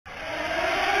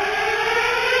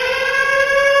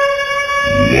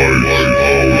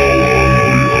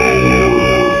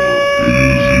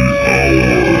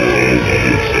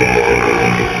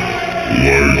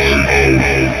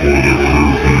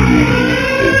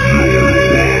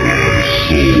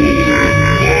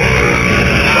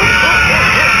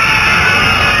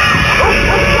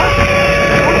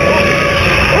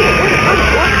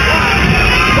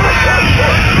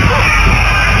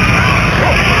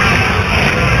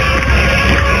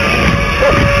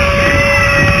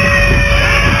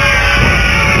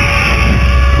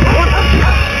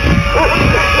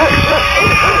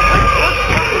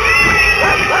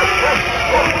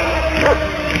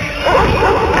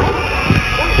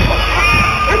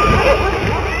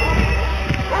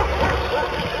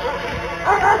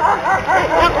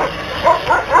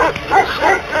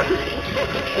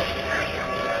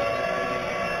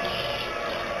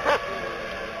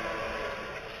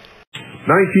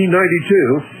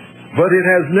1992, but it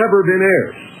has never been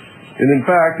aired. And in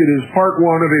fact, it is part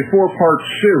one of a four-part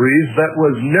series that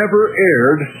was never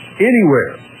aired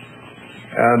anywhere.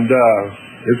 And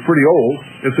it's pretty old.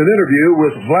 It's an interview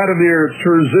with Vladimir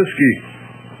Terziski,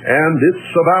 and it's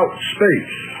about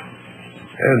space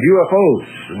and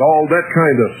UFOs and all that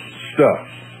kind of stuff.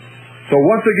 So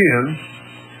once again,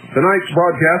 tonight's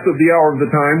broadcast of the Hour of the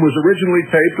Time was originally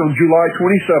taped on July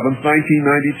 27th,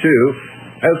 1992,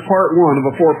 as part one of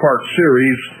a four-part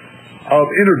series of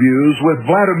interviews with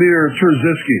Vladimir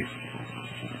Terziski.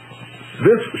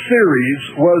 This series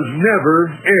was never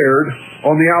aired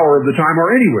on the Hour of the Time,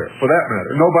 or anywhere for that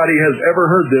matter. Nobody has ever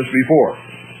heard this before.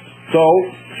 So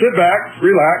sit back,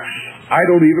 relax. I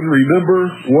don't even remember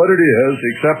what it is,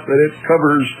 except that it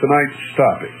covers tonight's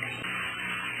topic.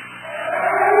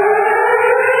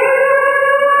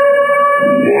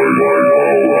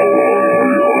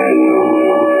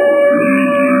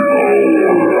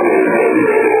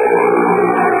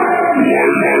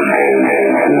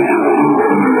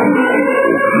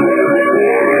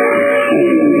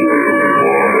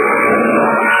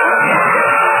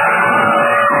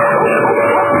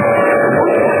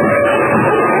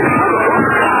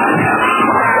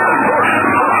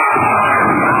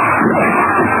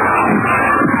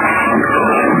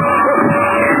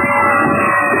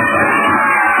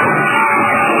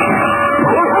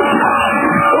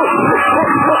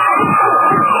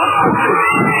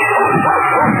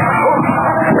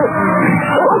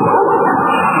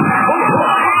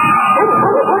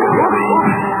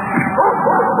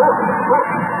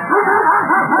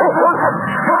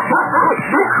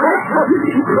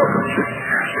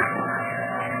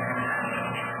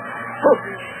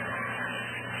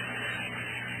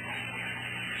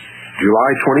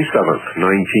 July 27th,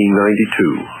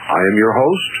 1992. I am your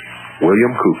host,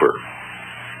 William Cooper.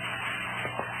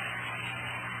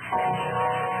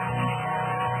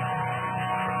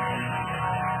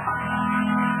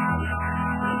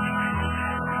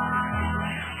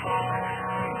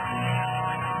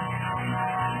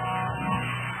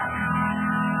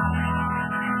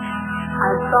 I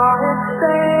saw it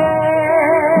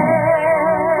stand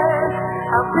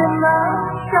up in the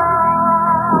sky.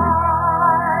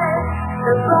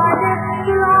 The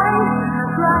brightest light, the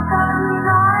blacker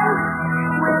night,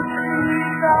 with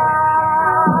these eyes.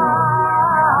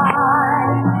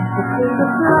 To see the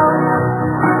flow,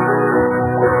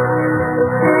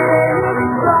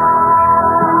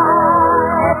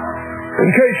 In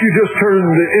case you just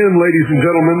turned in, ladies and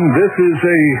gentlemen, this is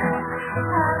a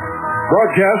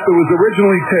broadcast that was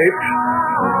originally taped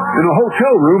in a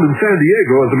hotel room in San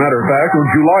Diego, as a matter of fact, on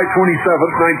July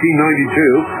 27th,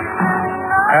 1992.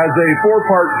 As a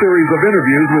four-part series of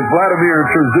interviews with Vladimir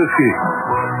Terziski.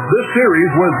 This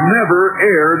series was never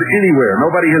aired anywhere.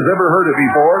 Nobody has ever heard it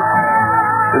before.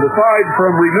 And aside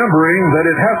from remembering that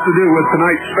it has to do with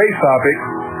tonight's space topic,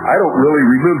 I don't really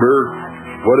remember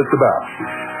what it's about.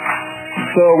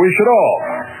 So we should all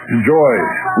enjoy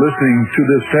listening to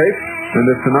this tape. And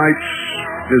if tonight's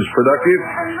is productive,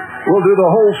 we'll do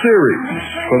the whole series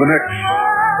for the next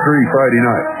 3 Friday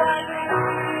nights.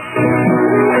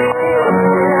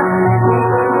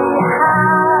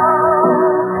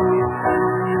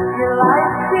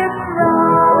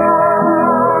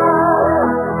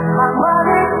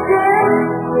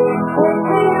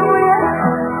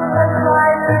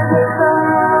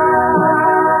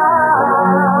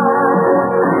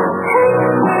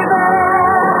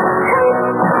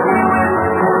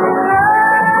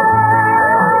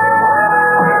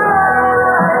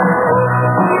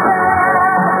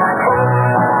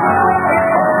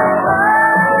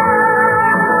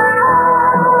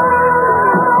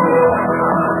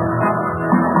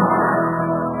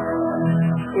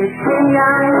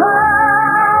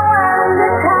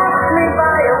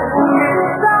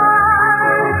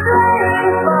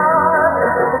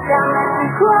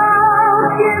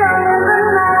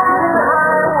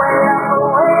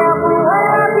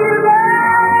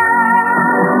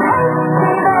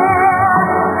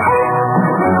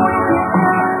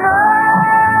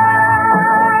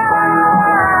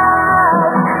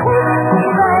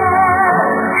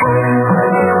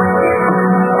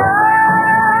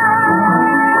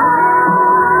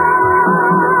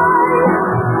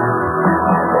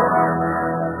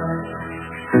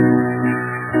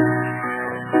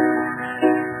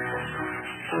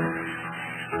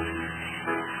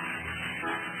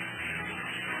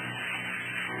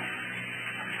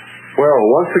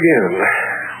 Once again,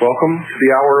 welcome to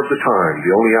the Hour of the Time,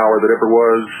 the only hour that ever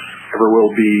was, ever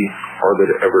will be, or that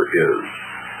ever is.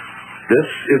 This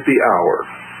is the hour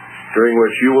during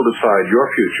which you will decide your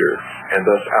future and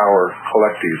thus our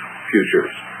collective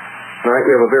futures. Tonight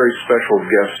we have a very special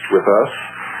guest with us,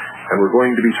 and we're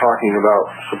going to be talking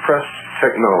about suppressed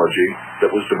technology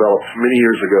that was developed many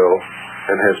years ago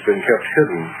and has been kept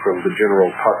hidden from the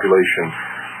general population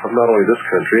of not only this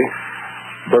country,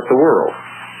 but the world.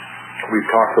 We've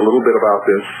talked a little bit about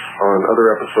this on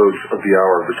other episodes of The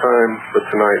Hour of the Time, but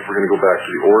tonight we're going to go back to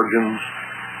the origins.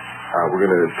 We're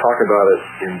going to talk about it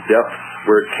in depth,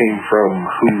 where it came from,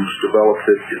 who's developed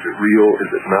it, is it real,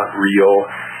 is it not real?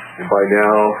 And by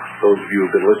now, those of you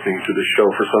who have been listening to this show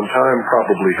for some time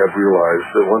probably have realized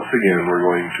that once again we're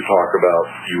going to talk about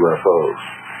UFOs.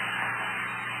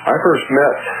 I first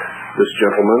met this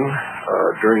gentleman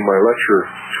during my lecture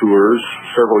tours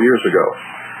several years ago,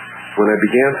 when I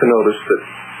began to notice that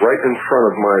right in front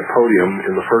of my podium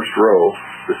in the first row,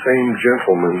 the same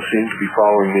gentleman seemed to be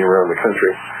following me around the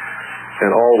country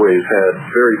and always had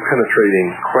very penetrating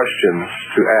questions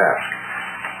to ask.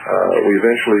 We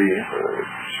eventually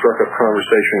struck up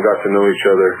conversation, got to know each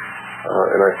other,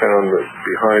 and I found that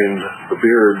behind the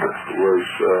beard was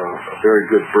a very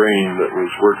good brain that was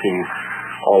working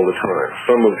all the time.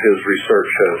 Some of his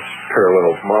research has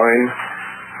paralleled mine,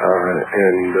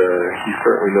 and he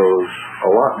certainly knows a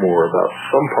lot more about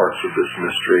some parts of this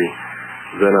mystery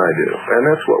than I do. And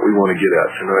that's what we want to get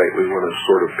at tonight. We want to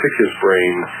sort of pick his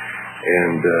brain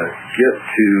and get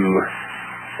to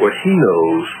what he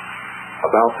knows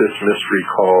about this mystery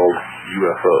called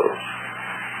UFOs.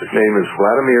 His name is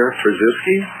Vladimir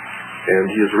Terziski, and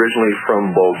he is originally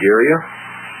from Bulgaria.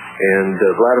 And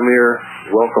Vladimir,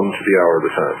 welcome to the Hour of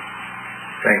the Time.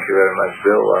 Thank you very much,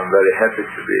 Bill. I'm very happy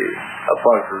to be a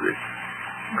part of this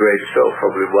great show,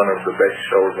 probably one of the best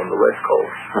shows on the West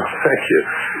Coast. Thank you.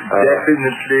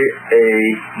 Definitely a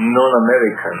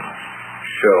non-American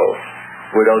show,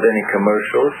 without any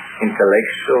commercials,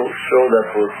 intellectual show that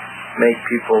would make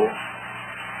people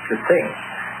to think,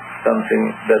 something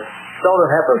that seldom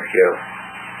happens here.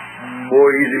 More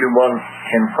easily one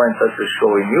can find such a show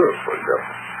in Europe, for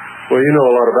example. Well, you know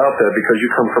a lot about that because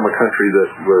you come from a country that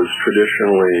was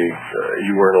traditionally,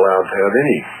 you weren't allowed to have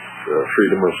any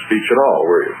freedom of speech at all,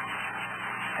 were you?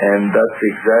 And that's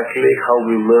exactly how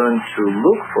we learned to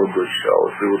look for good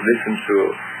shows. We would listen to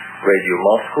Radio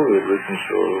Moscow, we would listen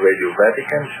to Radio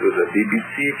Vatican, to the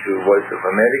BBC, to Voice of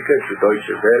America, to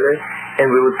Deutsche Welle, and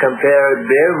we would compare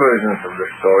their versions of the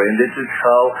story. And this is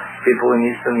how people in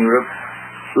Eastern Europe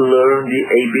learn the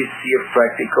ABC of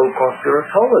practical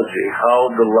conspiratology,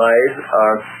 how the lies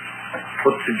are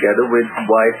put together with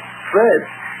white threads.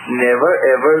 Never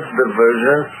ever the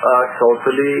versions are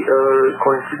totally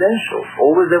coincidental.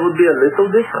 Always there would be a little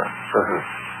difference.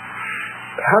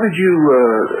 How did you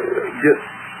get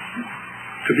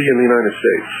to be in the United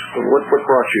States? What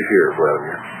brought you here,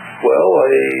 Vladimir? Well,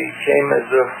 I came as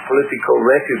a political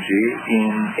refugee in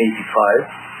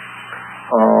 '85.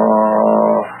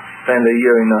 Spent a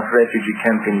year in a refugee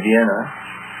camp in Vienna.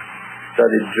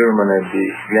 Studied German at the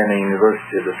Vienna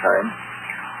University at the time.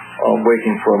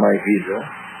 Waiting for my visa.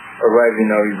 Arrived in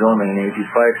Arizona in '85.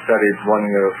 Studied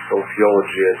 1 year of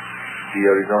sociology at the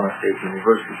Arizona State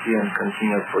University and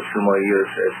continued for 2 more years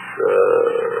at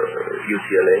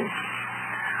UCLA.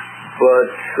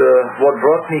 But what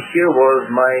brought me here was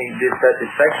my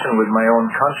dissatisfaction with my own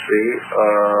country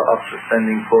after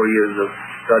spending 4 years of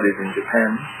studies in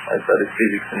Japan. I studied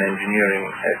physics and engineering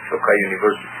at Tokai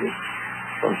University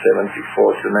from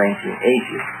 '74 to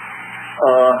 1980.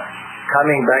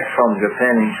 Coming back from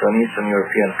Japan into an Eastern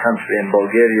European country, and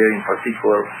Bulgaria in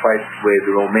particular fights with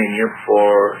Romania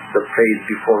for the place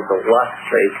before the last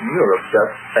place in Europe,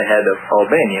 just ahead of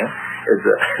Albania, as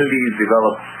the least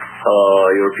developed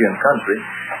European country.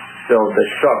 So the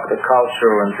shock, the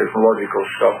cultural and technological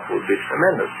shock would be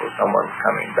tremendous for someone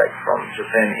coming back from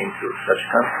Japan into such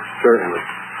countries. Certainly.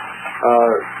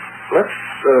 Let's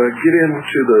get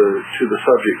into the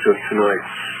subject of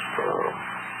tonight's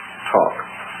talk.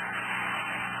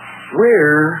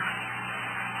 Where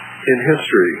in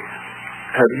history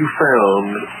have you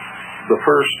found the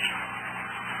first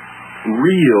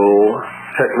real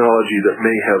technology that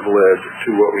may have led to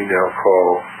what we now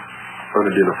call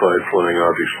unidentified flying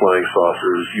objects, flying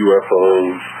saucers,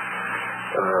 UFOs,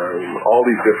 all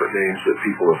these different names that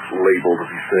people have labeled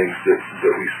these things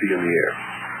that we see in the air?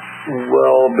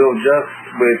 Well, Bill, just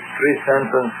with 3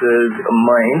 sentences,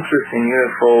 my interest in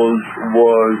UFOs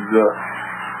was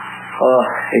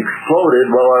exploded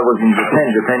while I was in Japan.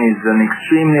 Japan is an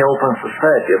extremely open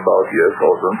society about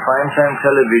UFOs. On primetime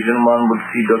television, one would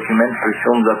see documentary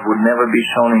films that would never be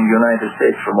shown in the United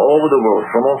States, from all over the world,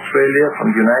 from Australia,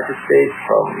 from the United States,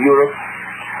 from Europe.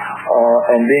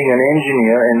 And being an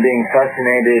engineer and being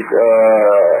fascinated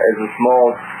as a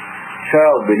small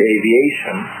child with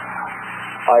aviation,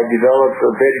 I developed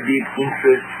a very deep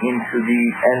interest into the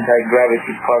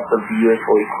anti-gravity part of the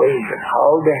UFO equation.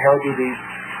 How the hell do these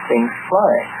things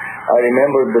fly? I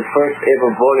remember the first ever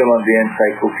volume of the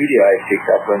encyclopedia I picked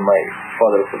up when my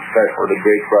father subscribed for the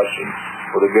Great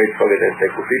Soviet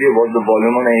Encyclopedia was the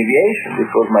volume on aviation.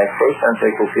 This was my first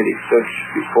encyclopedic search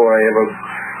before I ever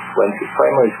went to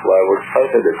primary school. I was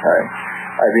 5 at the time.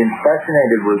 I've been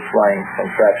fascinated with flying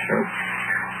contraptions.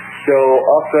 So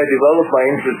after I developed my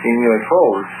interest in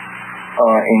UFOs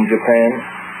in Japan,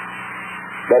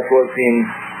 that was in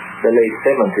the late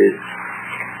 70s.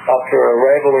 After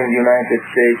arrival in the United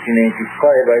States in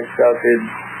 85, I started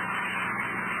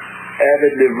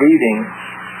avidly reading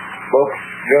books,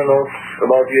 journals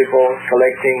about UFOs,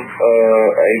 collecting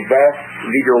a vast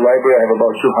video library. I have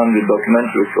about 200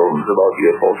 documentary films about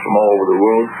UFOs from all over the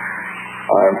world.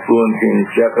 I'm fluent in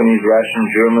Japanese, Russian,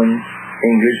 German,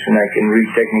 English, and I can read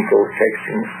technical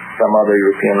texts in some other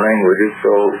European languages,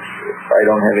 so I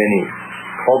don't have any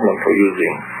problem for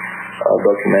using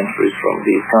documentaries from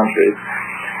these countries.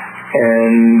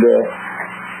 And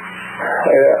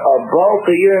about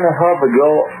a year and a half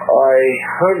ago, I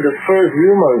heard the first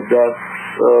rumors that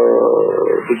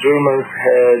the Germans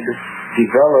had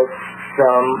developed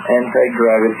some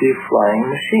anti-gravity flying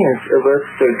machines of a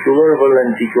circular or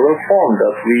lenticular form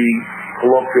that we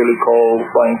colloquially call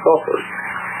flying saucers.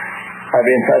 I've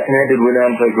been fascinated with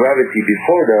anti-gravity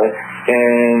before that,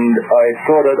 and I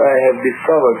thought that I have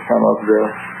discovered some of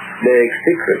the big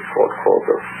secrets, quote,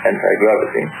 of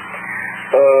anti-gravity.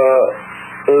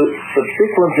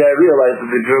 Subsequently, I realized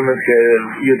that the Germans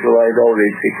have utilized all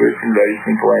these secrets in very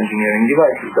simple engineering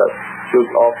devices that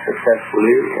took off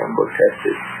successfully and were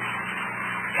tested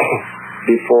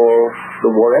before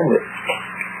the war ended.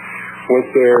 Was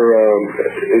there,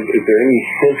 is there any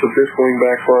hint of this going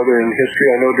back farther in history?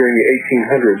 I know during the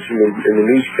 1800s in the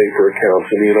newspaper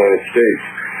accounts in the United States,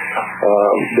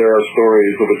 there are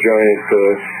stories of a giant,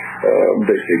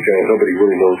 they say giant, nobody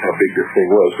really knows how big this thing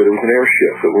was, but it was an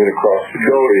airship that went across the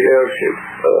country. Airship.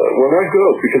 Well, not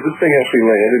ghost, because this thing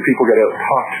actually landed and people got out and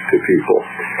talked to people.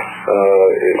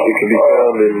 It can be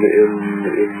found in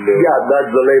yeah,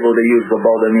 that's the label they use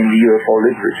about them in the UFO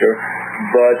literature.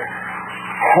 But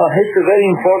it's a very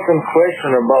important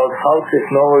question about how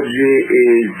technology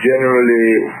is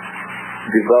generally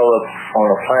developed on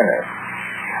a planet.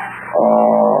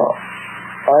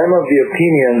 I'm of the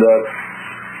opinion that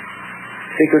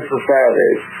secret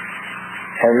societies,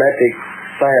 hermetic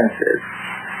sciences,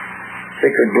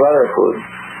 secret brotherhood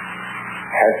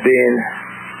has been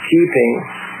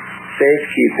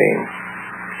safekeeping,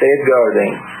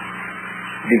 safeguarding,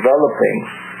 developing,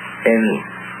 and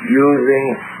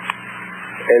using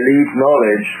elite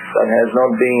knowledge that has not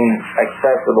been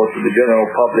accessible to the general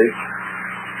public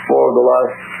for the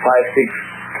last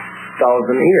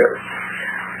 5,000-6,000 years.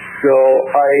 So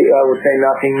I would say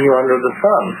nothing new under the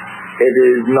sun. It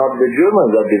is not the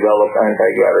Germans that developed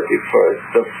anti-gravity first.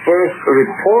 The first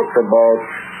report about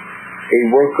a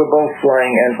workable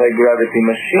flying anti-gravity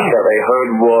machine that I heard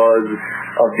was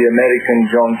of the American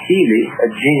John Keely, a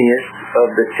genius of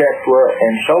the Tesla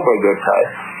and Schauberger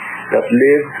type, that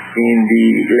lived in the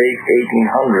late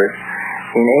 1800s.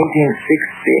 In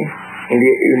 1860, in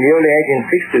the early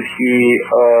 1860s, he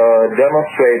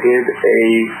demonstrated a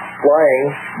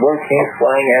working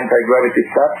flying anti-gravity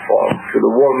platform to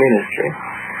the War Ministry.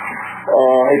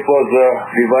 It was a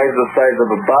device the size of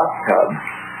a bathtub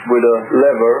with a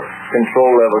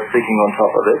control lever sticking on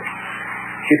top of it.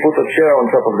 He put a chair on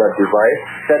top of that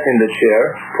device, sat in the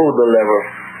chair, pulled the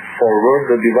lever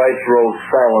forward, the device rose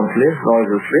silently,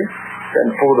 noiselessly, then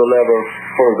pulled the lever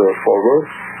further forward,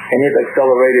 and it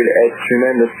accelerated at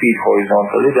tremendous speed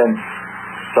horizontally, then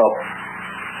stopped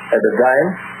at a dime,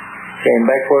 came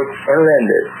backwards, and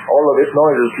landed. All of it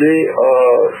noiselessly.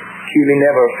 Keely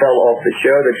never fell off the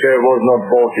chair. The chair was not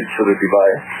bolted to the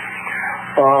device.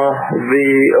 The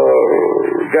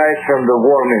guys from the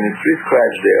War Ministry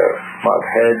scratched their mug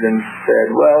heads and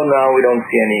said, well, now we don't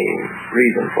see any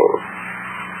reason for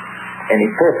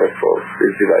any purpose for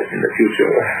this device in the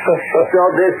future. So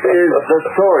this is the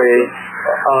story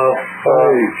of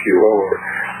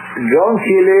John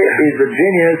Keely is a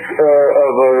genius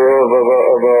of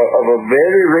a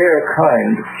very rare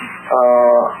kind.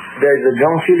 There's a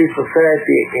John Keely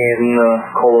Society in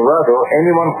Colorado.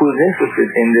 Anyone who is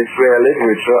interested in this rare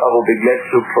literature, I will be glad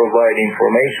to provide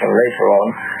information later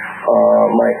on.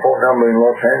 My phone number in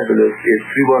Los Angeles is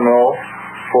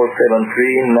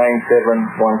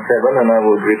 310-473-9717, and I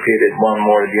will repeat it one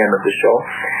more at the end of the show.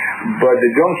 But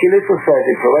the John Keely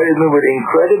Society provided me with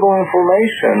incredible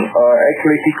information.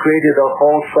 Actually, he created a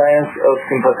whole science of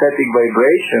sympathetic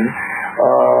vibration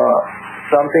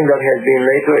something that has been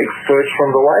later expurged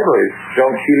from the libraries.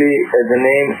 John Keely, as a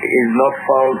name, is not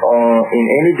found in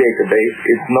any database.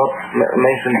 It's not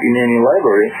mentioned in any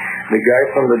library. The guys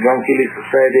from the John Keely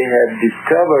Society have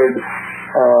discovered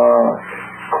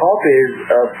copies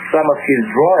of some of his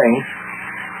drawings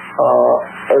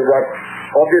that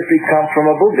obviously come from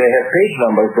a book. They have page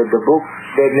numbers, but the book,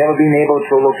 they've never been able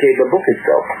to locate the book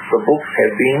itself. The books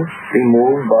have been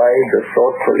removed by the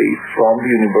thought police from the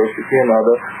university and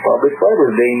other public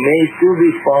libraries. They may still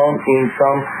be found in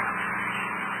some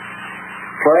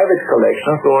private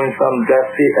collections or in some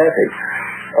dusty attics.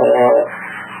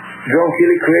 John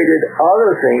Keely created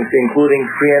other things, including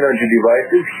free energy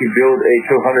devices. He built a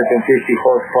 250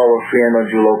 horsepower free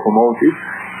energy locomotive.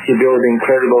 He built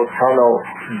incredible tunnel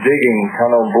digging,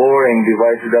 tunnel boring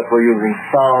devices that were using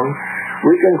sound.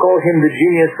 We can call him the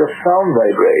genius of sound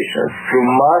vibrations. Through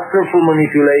masterful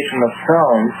manipulation of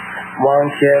sound, one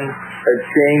can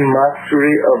attain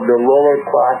mastery of the lower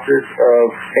classes of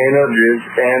energies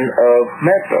and of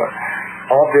matter.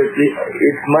 Obviously,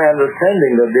 it's my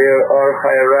understanding that there are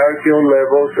hierarchical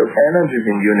levels of energies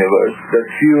in the universe. The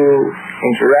few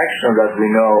interactions that we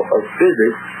know of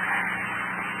physics,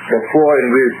 the four, and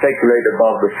we speculate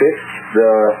about the fifth,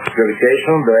 the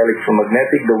gravitational, the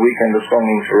electromagnetic, the weak and the strong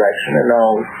interaction, and now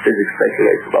physics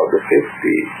speculates about the fifth,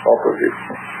 the opposite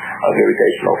of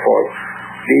gravitational force.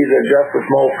 These are just a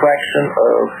small fraction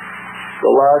of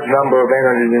the large number of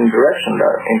energies in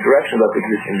interaction that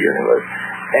exist in the universe.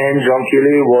 And John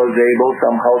Keely was able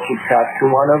somehow to tap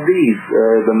to one of these,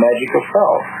 the magic of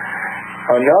sound.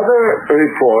 Another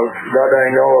report that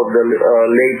I know of the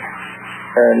late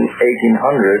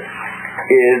 1800s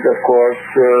is, of course,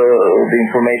 the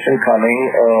information coming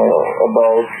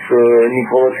about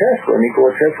Nikola Tesla.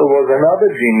 Nikola Tesla was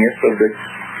another genius of the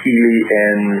Keely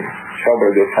and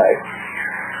Schauberger type.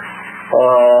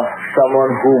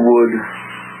 Someone who would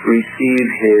receive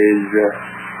his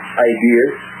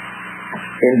ideas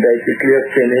in basically a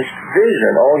finished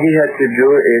vision. All he had to do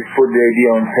is put the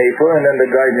idea on paper, and then the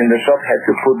guys in the shop had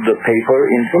to put the paper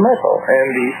into metal. And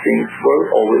these things were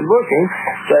always working.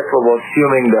 Tesla was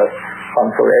fuming that,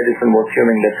 Edison was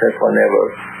fuming that Tesla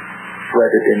never read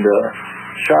it in the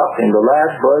shop, in the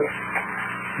lab, but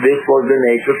this was the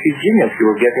nature of his genius. He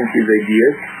was getting his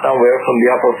ideas somewhere from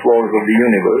the upper floors of the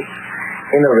universe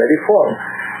in a ready form.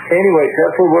 Anyway,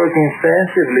 Tesla worked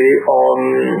extensively on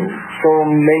so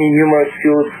many numerous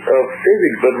fields of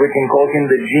physics, but we can call him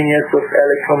the genius of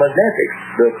electromagnetics.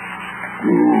 The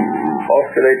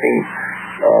oscillating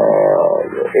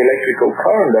electrical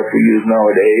current that we use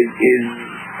nowadays is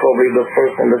probably the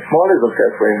first and the smallest of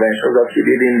Tesla inventions that he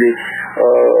did in the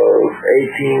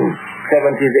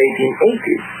 1870s,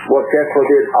 1880s. What Tesla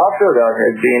did after that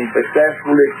has been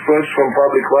successfully expurged from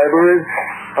public libraries.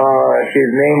 His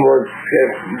name has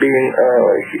been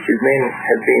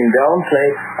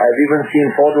downplayed. I've even seen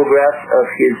photographs of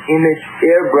his image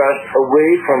airbrushed away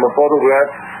from a photograph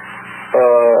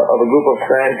of a group of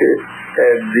scientists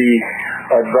at the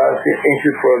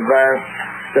Institute for Advanced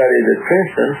Studies at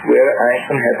Princeton, where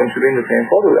Einstein happens to be in the same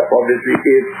photograph. Obviously,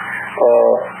 if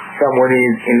someone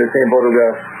is in the same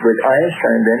photograph with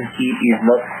Einstein, then he is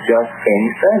not just any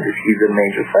scientist, he's a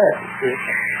major scientist.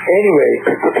 Anyway,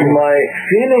 my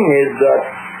feeling is that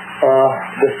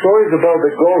the stories about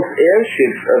the ghost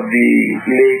airships of the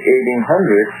late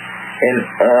 1800s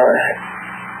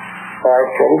are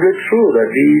probably true, that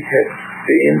these have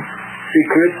been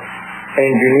secret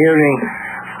engineering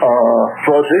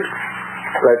projects,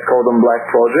 let's call them black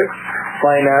projects,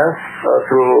 financed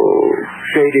through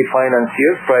shady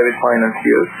financiers, private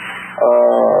financiers,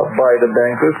 by the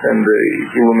bankers and the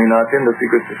Illuminati and the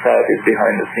secret societies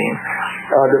behind the scenes.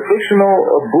 The fictional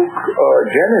book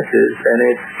Genesis and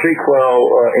its prequel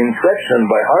Inception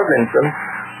by Harbinson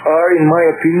are, in my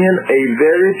opinion, a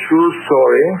very true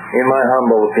story, in my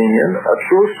humble opinion, a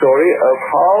true story of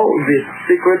how these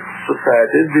secret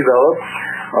societies develop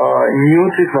new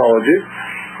technologies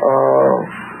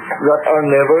that are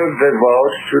never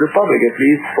divulged to the public, at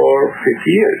least for 50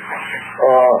 years.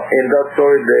 In that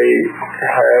story, they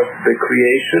have the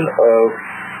creation of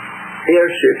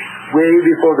airships way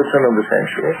before the turn of the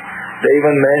century. They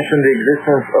even mention the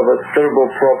existence of a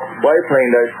turboprop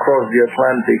biplane that crossed the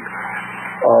Atlantic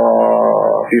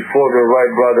before the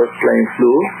Wright brothers plane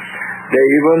flew. They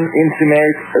even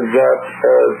intimate that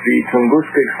the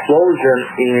Tunguska explosion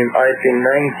in, I think,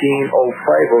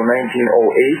 1905 or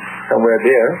 1908, somewhere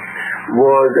there,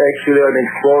 was actually an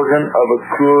explosion of a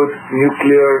crude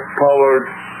nuclear-powered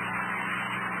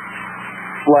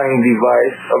flying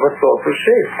device of a saucer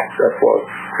shape that was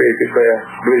created by a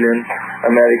brilliant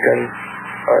American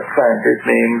scientist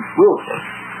named Wilson.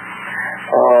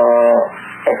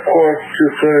 Of course,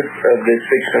 two-thirds of this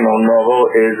fictional novel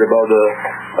is about the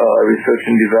research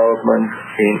and development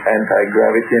in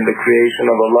anti-gravity and the creation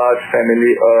of a large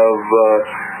family of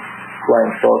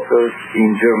flying saucers in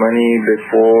Germany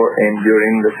before and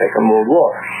during the Second World War.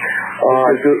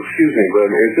 Excuse me, but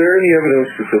is there any evidence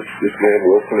that this man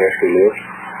Wilson actually lived?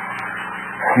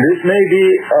 This may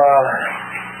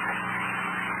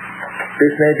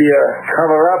be a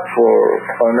cover-up for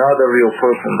another real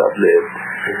person that lived.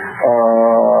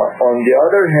 On the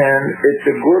other hand, it's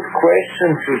a good question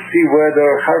to see whether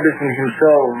Harbison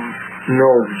himself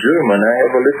knows German. I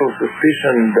have a little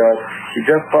suspicion that he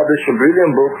just published a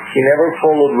brilliant book. He never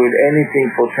followed with anything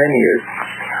for 10 years.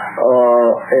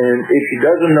 And if he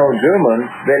doesn't know German,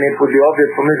 then it would be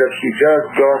obvious for me that he just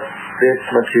got this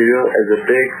material as a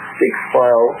big, thick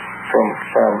file from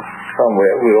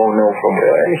somewhere. We all know from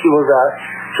where. And he was asked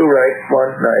to write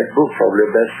one nice book, probably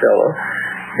a bestseller,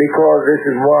 because this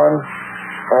is one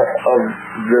of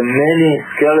the many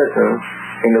skeletons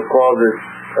in the closets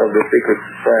of the secret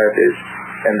societies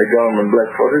and the government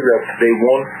black project that they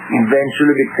won't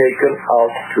eventually be taken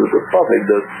out to the public,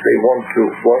 that they want to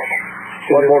wash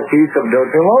one more piece of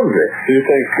dirty laundry. Do you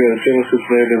think Genesis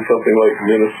may have been something like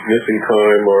Missing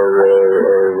Time or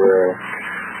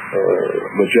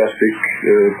Majestic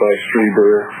by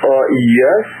Strieber?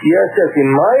 Yes. In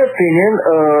my opinion,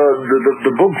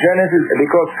 the book Genesis,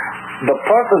 because the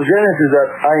part of Genesis that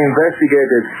I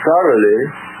investigated thoroughly,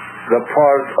 the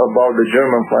part about the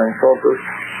German flying saucers,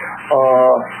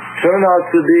 turned out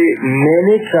to be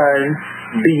many times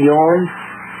beyond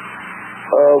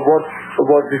what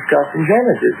was discussed in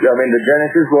Genesis. I mean, the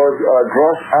Genesis was a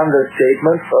gross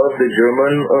understatement of the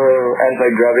German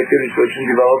anti-gravity research and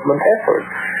development effort.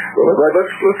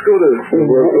 Let's go to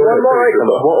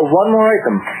one more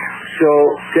item. So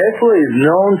Tesla is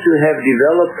known to have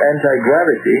developed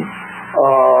anti-gravity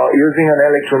using an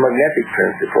electromagnetic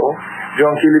principle.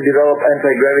 John Keely developed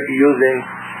anti-gravity using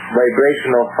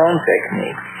vibrational sound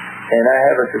techniques. And I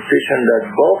have a suspicion that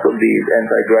both of these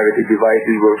anti-gravity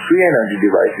devices were free energy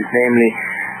devices, namely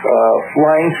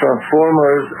flying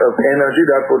transformers of energy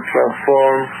that would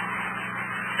transform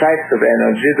types of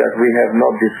energy that we have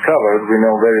not discovered, we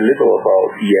know very little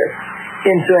about yet,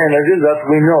 into energy that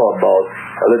we know about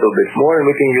a little bit more,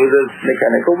 and we can use as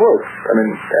mechanical work. I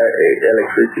mean,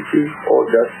 electricity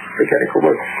or just mechanical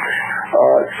work.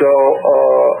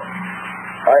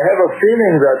 I have a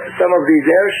feeling that some of these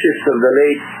airships of the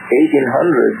late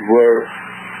 1800s were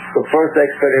the first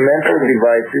experimental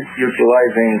devices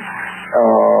utilizing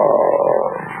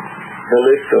the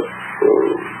lift of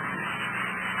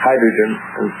hydrogen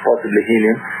and possibly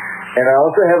helium. And I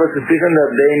also have a suspicion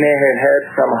that they may have had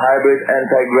some hybrid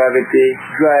anti-gravity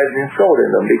drives installed in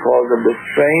them because of the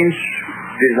strange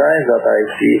designs that I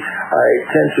see. I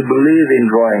tend to believe in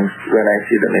drawings when I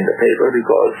see them in the paper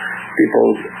because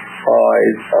people's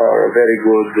eyes are a very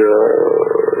good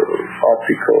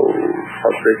optical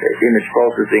image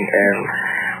processing and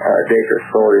data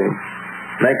storing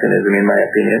mechanism, in my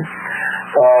opinion.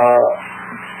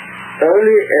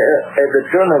 Early at the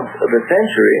turn of the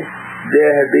century,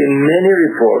 there have been many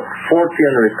reports, 14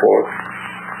 reports.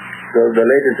 The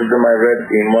latest of them I read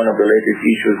in one of the latest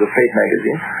issues of Fate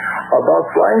magazine, about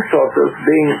flying saucers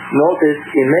being noticed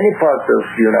in many parts of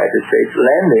the United States,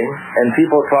 landing and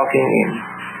people talking in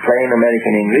plain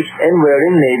American English and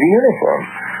wearing Navy uniforms.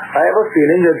 I have a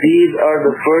feeling that these are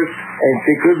the first and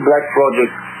secret black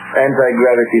project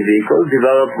anti-gravity vehicles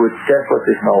developed with Tesla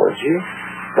technology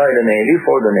by the Navy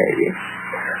for the Navy,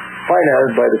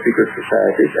 financed by the secret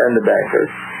societies and the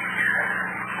bankers.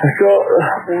 So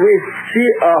we see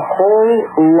a whole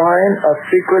line of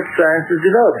secret sciences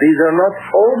developed. These are not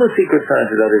all the secret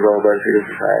sciences that are developed by the secret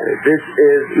society. This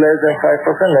is less than 5%,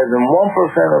 less than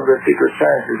 1% of the secret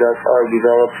sciences that are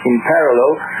developed in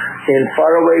parallel in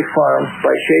faraway farms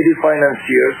by shady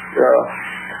financiers,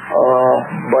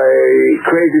 by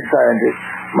crazy scientists.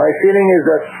 My feeling is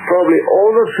that probably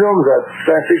all the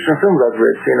science fiction films that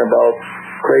we've seen about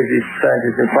crazy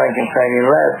scientists in Frankenstein in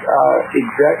labs are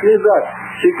exactly that.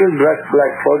 Secret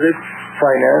black projects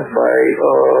financed by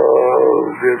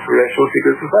the actual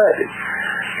secret societies.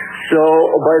 So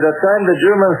by the time the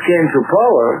Germans came to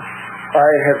power,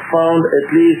 I have found at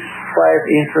least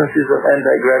 5 instances of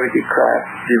anti-gravity craft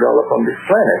developed on this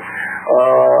planet.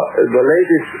 The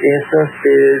latest instance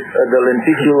is the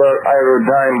lenticular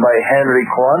aerodyne by Henry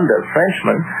Coanda,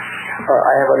 Frenchman.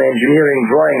 I have an engineering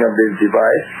drawing of this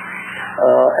device.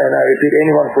 And I repeat,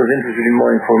 anyone who's interested in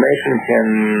more information can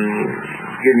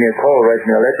give me a call, write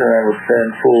me a letter, and I will send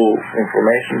full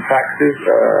information, faxes,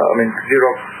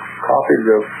 Xerox copies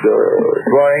of the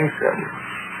drawings and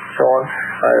so on.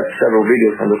 I have several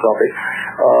videos on the topic.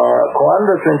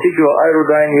 Coanda's lenticular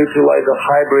iodine utilized a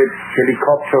hybrid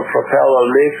helicopter propeller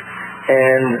lift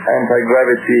and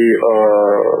anti-gravity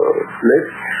lift.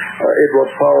 It was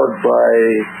powered by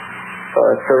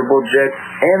turbojets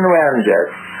and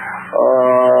ramjets.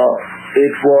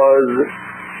 It was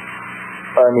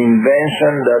an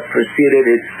invention that preceded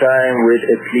its time with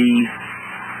at least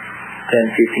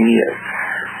 10-15 years.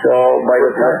 So by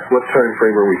the time... What time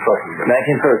frame are we talking about?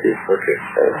 1930s. Okay.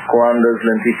 Coanda's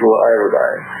lenticular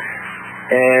iodine.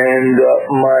 And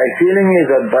my feeling is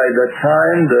that by the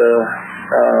time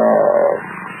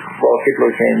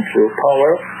Hitler came to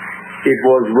power, it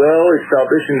was well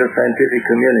established in the scientific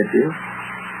community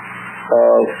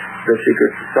of the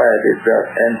secret societies that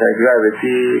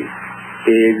anti-gravity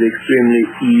is extremely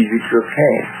easy to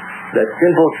obtain. That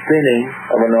simple spinning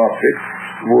of an object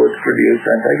would produce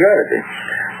anti-gravity.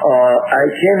 I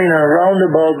came in a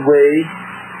roundabout way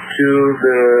to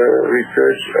the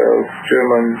research of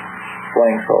German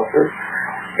flying saucers.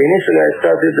 Initially I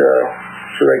started,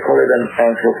 should I call it an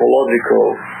anthropological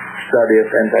study of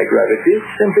anti-gravity,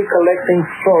 simply collecting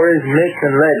stories, myths,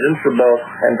 and legends about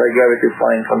anti-gravity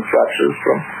flying constructions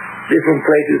from different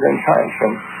places and times,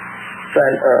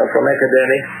 from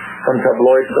academics, from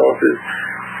tabloid sources,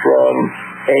 from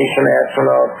ancient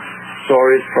astronauts,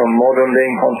 stories from modern-day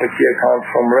Encyclopedia accounts,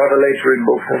 from revelatory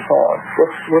books, and so on.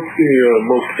 What's the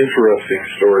most interesting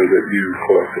story that you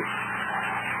collected?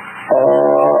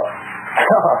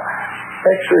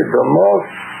 Actually, the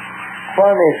most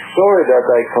funny story that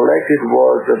I collected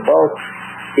was about,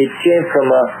 it came from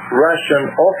a Russian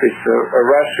officer, a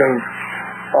Russian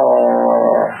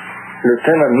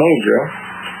lieutenant major,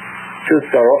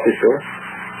 two-star officer,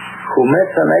 who met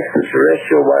some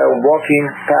extraterrestrial while walking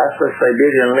past a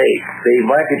Siberian lake. They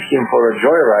invited him for a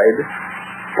joyride,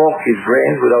 poked his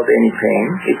brains without any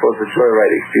pain. It was a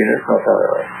joyride experience, not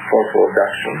a forceful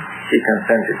abduction. He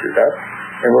consented to that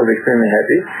and was extremely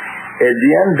happy. At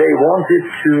the end, they wanted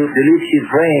to delete his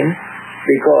brain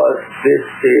because this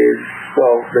is,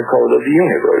 the code of the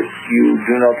universe. You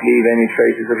do not leave any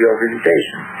traces of your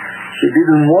visitation. He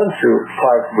didn't want to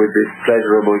part with this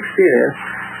pleasurable experience,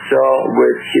 so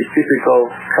with his typical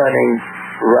cunning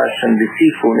Russian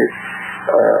deceitfulness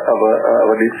of a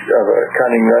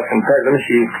cunning Russian peasant,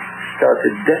 he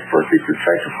started desperately to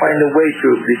try to find a way to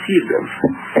deceive them.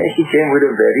 And he came with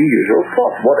a very usual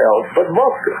thought. What else but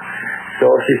vodka? So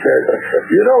he said,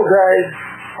 you know guys,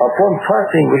 upon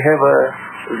parting we have a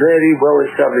very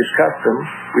well-established custom.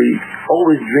 We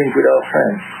always drink with our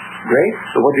friends. Great,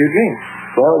 so what do you drink?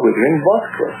 Well, we drink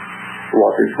vodka.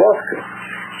 What is vodka?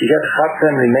 He had a hard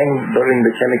time remembering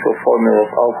the chemical formula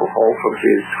of alcohol from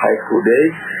his high school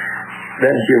days.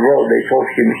 Then they told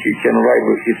him he can write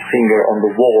with his finger on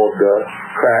the wall of the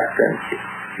cracks and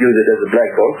use it as a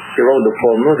blackboard. He wrote the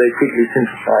formula. They quickly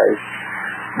synthesized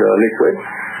the liquid,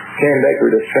 came back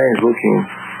with a strange looking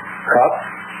cup,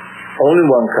 only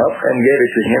one cup, and gave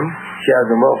it to him. He asked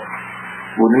him, well,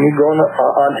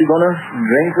 aren't you gonna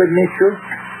drink with me too?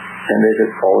 And they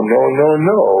said, oh no.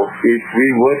 If we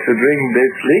were to drink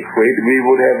this liquid, we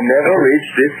would have never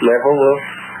reached this level of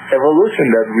evolution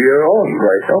that we are on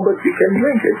right now, but we can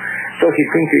drink it. So he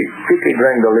quickly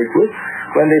drank the liquid.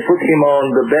 When they put him on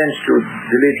the bench to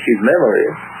delete his memory,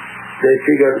 they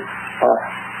figured,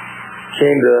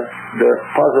 came the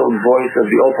puzzled voice of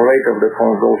the operator of the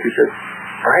console. He said,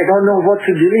 I don't know what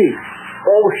to delete.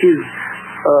 All his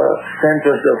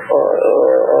centers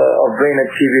of brain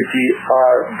activity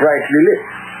are brightly lit,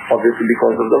 obviously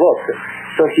because of the vodka.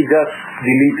 So he just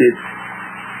deleted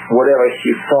whatever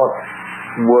he thought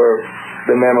were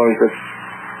the memories of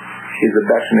his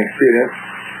abduction experience,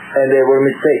 and they were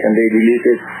mistaken. They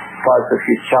deleted parts of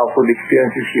his childhood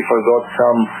experiences. He forgot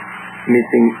some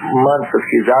missing months of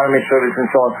his army service and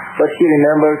so on. But he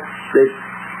remembered this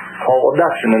whole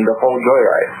abduction and the whole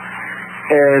joyride.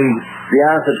 And the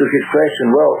answer to his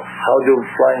question, well, how do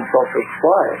flying saucers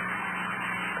fly?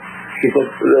 He said,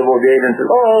 the agent said,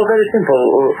 very simple.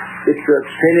 It's a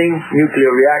spinning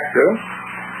nuclear reactor.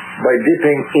 By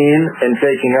dipping in and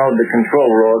taking out the control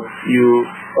rod, you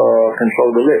control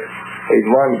the lift. It's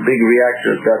one big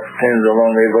reactor that spins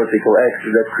along a vertical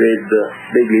axis that creates the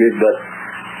big lift that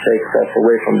takes us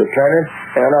away from the planet,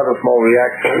 and another small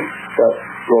reactor that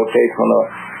rotates on a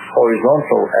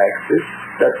horizontal axis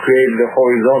that creates the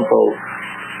horizontal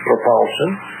propulsion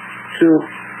to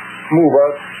move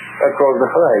us across the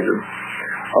horizon.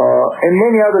 And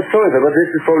many other stories, but this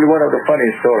is probably one of the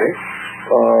funniest stories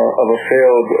of a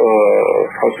failed,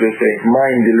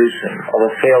 mind delusion, of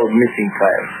a failed missing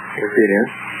time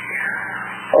experience.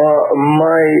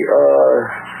 My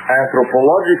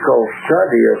anthropological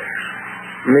study of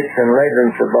myths and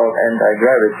legends about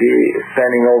anti-gravity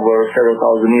spanning over several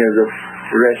thousand years of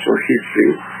terrestrial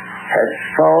history has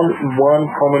found one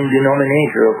common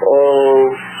denominator of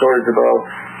all stories about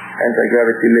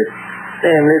anti-gravity lifts,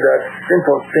 namely that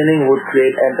simple spinning would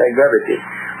create anti-gravity.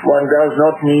 One does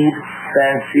not need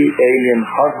fancy alien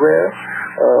hardware,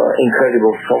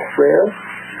 incredible software.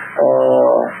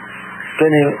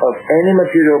 Spinning of any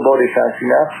material body fast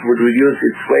enough would reduce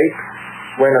its weight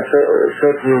when a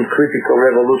certain critical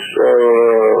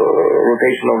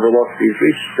rotational velocity is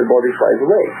reached. The body flies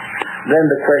away. Then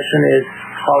the question is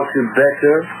how to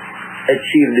better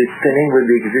achieve this spinning with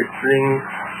the existing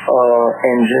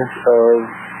engines of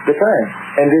the time.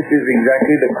 And this is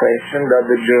exactly the question that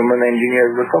the German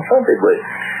engineers were confronted with.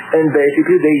 And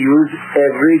basically they used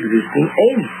every existing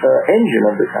engine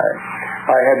of the time.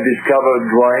 I have discovered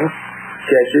drawings,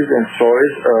 sketches, and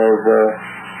stories of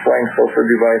flying saucer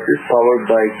devices powered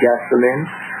by gasoline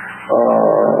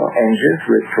engines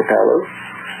with propellers,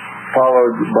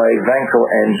 powered by Wankel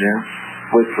engines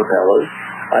with propellers.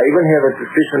 I even have a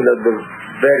suspicion that the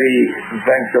very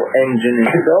Wankel engine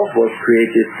itself was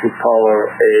created to power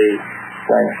a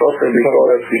flying saucer. You're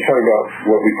talking about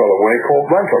what we call a Wankel?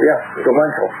 Wankel, yeah, the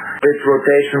Wankel. Its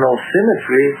rotational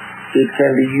symmetry, it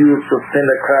can be used to spin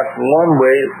the craft one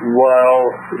way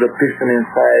while the piston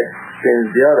inside spins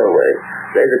the other way.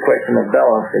 There is a question of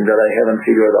balancing that I haven't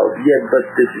figured out yet, but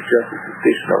this is just a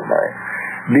suspicion of mine.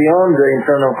 Beyond the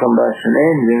internal combustion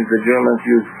engines, the Germans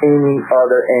used any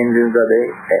other engine that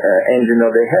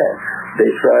they had.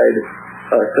 They tried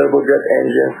turbojet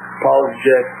engines, pulse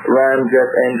jet,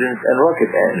 ramjet engines, and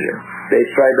rocket engines. They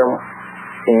tried them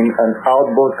in an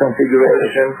outboard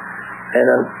configuration and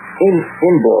an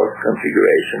inboard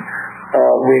configuration.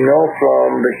 We know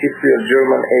from the history of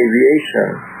German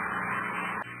aviation.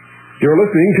 You're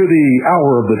listening to the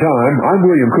Hour of the Time. I'm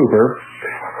William Cooper.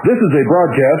 This is a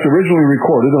broadcast originally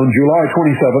recorded on July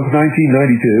 27,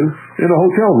 1992, in a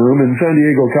hotel room in San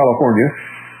Diego, California,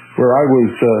 where I was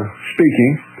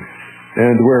speaking,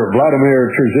 and where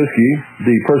Vladimir Terziski,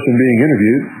 the person being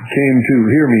interviewed, came to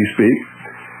hear me speak.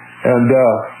 And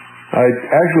I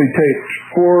actually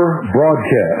taped 4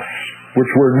 broadcasts, which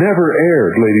were never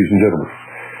aired, ladies and gentlemen.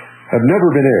 Have never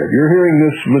been aired. You're hearing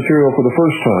this material for the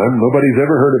first time. Nobody's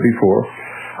ever heard it before.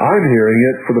 I'm hearing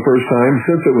it for the first time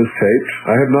since it was taped.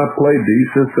 I have not played these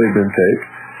since they've been taped.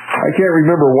 I can't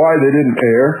remember why they didn't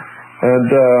air, and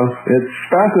it's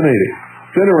fascinating.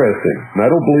 It's interesting. And I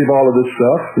don't believe all of this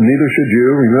stuff, and neither should you.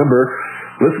 Remember,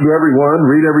 listen to everyone,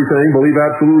 read everything, believe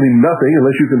absolutely nothing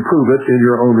unless you can prove it in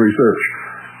your own research.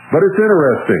 But it's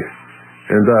interesting.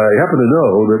 And I happen to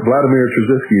know that Vladimir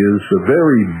Terziski is a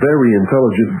very, very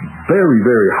intelligent, very,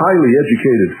 very highly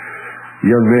educated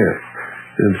young man.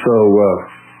 And so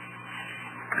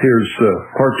here's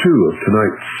part 2 of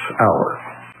tonight's hour.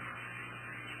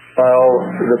 While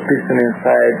the piston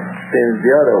inside spins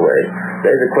the other way,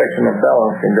 there is a question of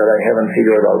balancing that I haven't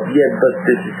figured out yet, but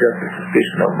this is just a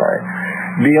suspicion of mine.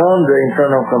 Beyond the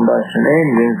internal combustion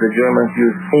engines, the Germans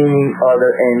used any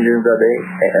other engine that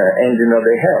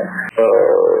they had.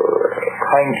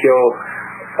 Heinkel,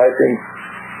 I think,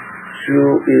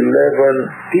 Su-11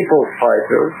 People's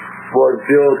Fighter was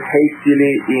built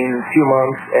hastily in a few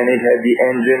months, and it had the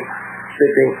engine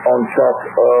sitting on top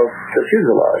of the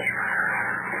fuselage.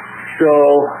 So,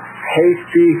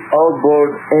 hasty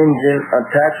outboard engine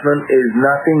attachment is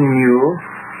nothing new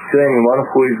to anyone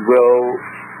who is well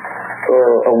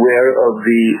aware of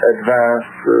the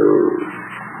advanced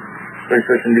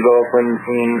research and development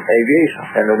in aviation,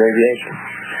 standard aviation.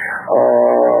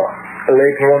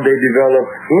 Later on, they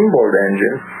developed inboard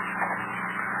engines.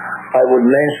 I would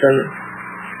mention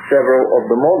several of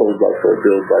the models that were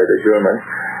built by the Germans.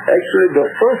 Actually, the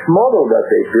first model that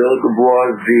they built was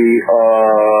the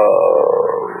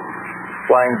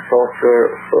flying saucer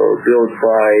built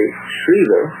by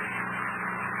Schroeder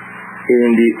in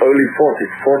the early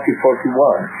 40s,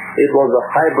 40-41. It was a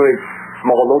hybrid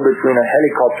model between a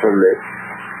helicopter lift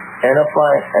and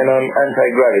an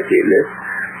anti-gravity lift.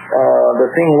 The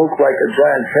thing looked like a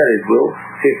giant Ferris wheel,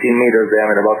 15 meters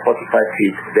diameter, about 45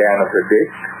 feet diameter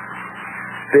disc,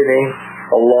 spinning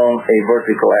along a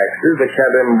vertical axis. The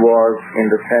cabin was in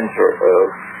the center of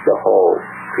the whole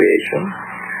creation,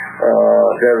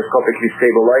 gyroscopically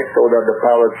stabilized so that the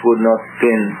pilots would not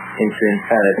spin into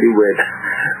insanity with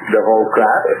the whole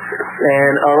craft.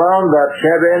 And around that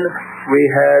cabin, we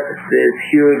had this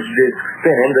huge disc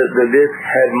spinning. The disc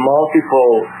had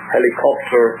multiple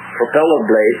helicopter propeller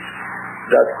blades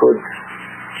that could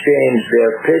change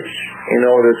their pitch in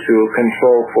order to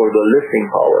control for the lifting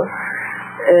power.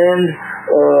 And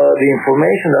the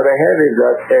information that I have is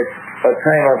that at a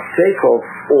time of takeoff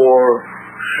or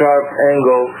sharp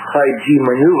angle high G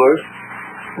maneuvers,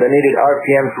 the needed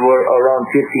RPMs were around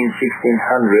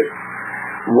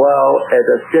 15-1600, while at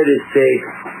a steady state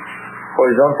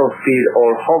horizontal speed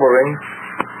or hovering,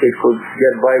 it could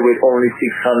get by with only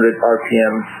 600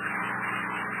 RPMs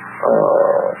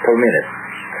per minute.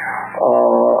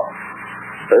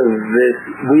 This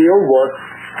wheel was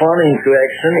spun into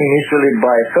action initially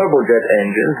by turbojet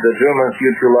engines. The Germans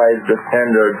utilized the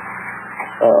standard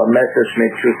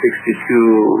Messerschmitt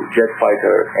 262 jet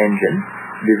fighter engine,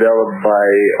 developed by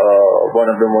one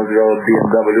of them was developed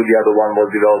BMW, the other one was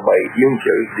developed by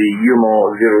Juncker, the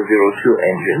UMO 002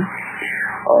 engine.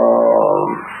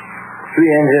 Three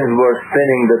engines were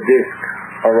spinning the disc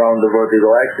around the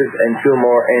vertical axis, and two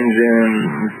more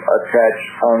engines attached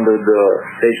under the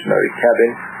stationary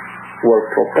cabin were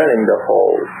propelling the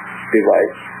whole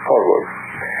device forward.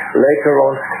 Later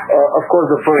on, of course,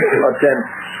 the first attempt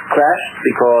crashed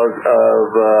because of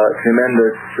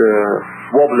tremendous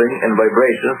wobbling and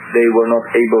vibrations. They were not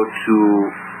able to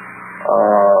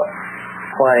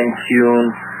fine-tune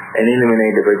and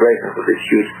eliminate the vibrations of this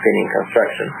huge spinning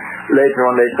construction. Later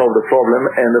on, they solved the problem,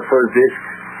 and the first disc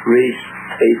reached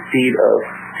a speed of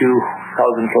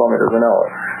 2,000 kilometers an hour,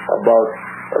 about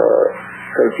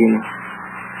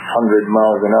 1,300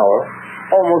 miles an hour,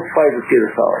 almost 5 the speed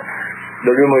of sound.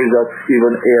 The rumor is that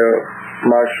even Air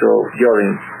Marshal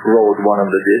Göring rode one of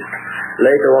the discs.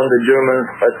 Later on, the Germans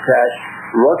attached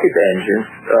rocket engines,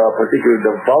 particularly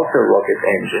the Walter rocket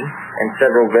engine, and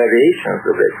several variations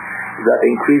of it, that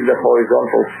increased the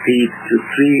horizontal speed to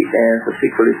 3 and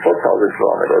subsequently 4,000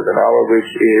 kilometers an hour, which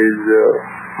is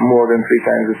more than 3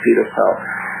 times the speed of sound.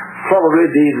 Probably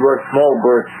these were small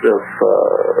bursts of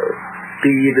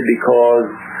speed, because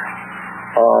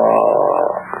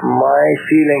my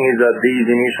feeling is that these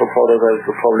initial prototypes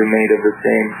were probably made of the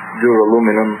same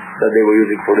duraluminum that they were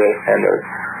using for their standard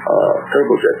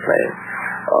turbojet planes.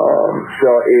 So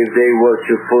if they were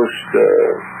to push the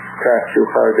craft too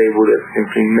hard, they would have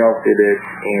simply melted it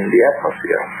in the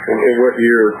atmosphere. And in what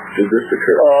year did this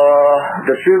occur?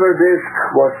 The silver disc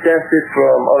was tested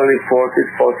from early 40s,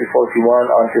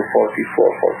 40-41 until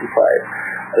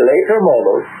 44-45. Later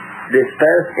models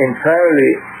dispensed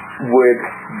entirely with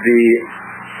the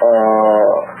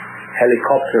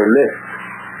helicopter lift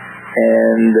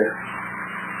and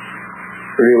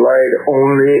relied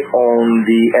only on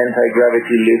the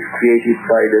anti-gravity lift created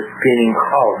by the spinning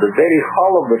hull. The very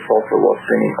hull of the saucer was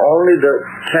spinning. Only the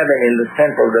cabin in the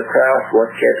center of the craft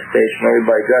was kept stationary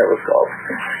by gyroscopes.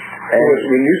 And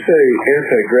when you say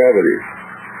anti-gravity,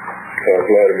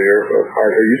 Vladimir,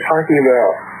 are you talking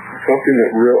about something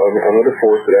that another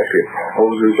force that actually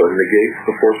opposes or negates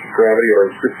the force of gravity, or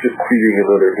is this just creating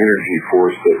another energy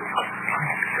force that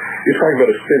you're talking about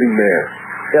a spinning mass?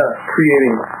 Yeah.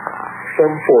 Creating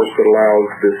some force that allows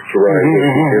this to rise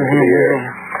into the air.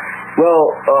 Well,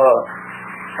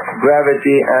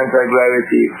 gravity,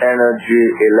 anti-gravity, energy,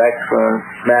 electrons,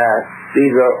 mass,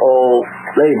 these are all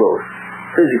labels,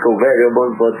 physical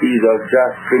variables, but these are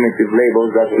just primitive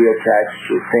labels that we attach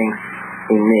to things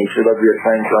in nature that we are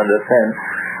trying to understand.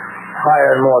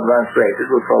 Higher and more advanced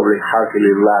races will probably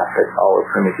heartily laugh at our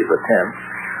primitive attempts,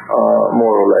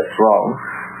 more or less wrong.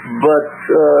 But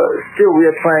still, we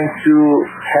are trying to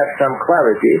have some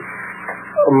clarity.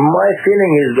 My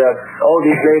feeling is that all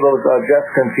these labels are just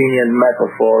convenient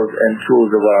metaphors and tools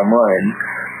of our mind.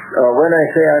 When I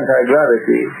say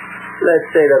anti-gravity, let's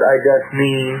say that I just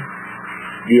mean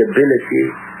the ability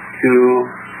to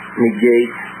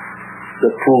negate the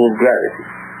pull of gravity.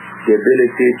 The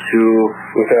ability to,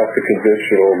 without the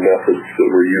conventional methods that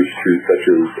we're used to, such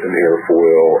as an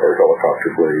airfoil or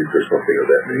helicopter blades or something of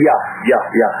that nature.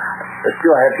 Yeah.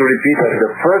 Still, I have to repeat that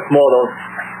the first models,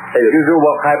 as usual,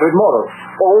 were hybrid models.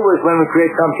 Always when we create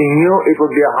something new, it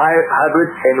would be a hybrid,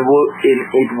 and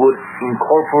it would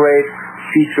incorporate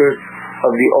features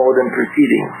of the old and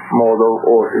preceding model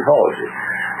or technology.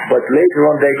 But later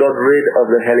on, they got rid of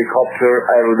the helicopter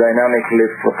aerodynamic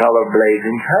lift propeller blades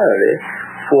entirely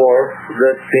for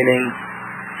the spinning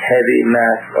heavy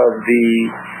mass of the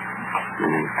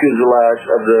fuselage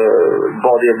of the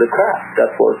body of the craft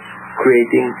that was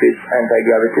creating this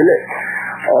anti-gravity lift.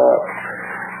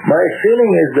 My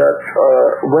feeling is that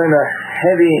when a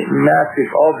heavy, massive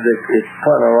object is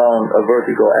spun around a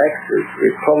vertical axis,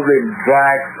 it probably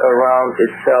drags around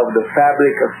itself the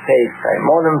fabric of space-time.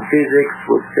 Modern physics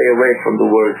would stay away from the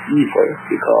word ether,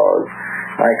 because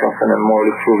Michelson and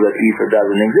Morley prove that ether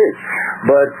doesn't exist.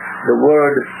 But the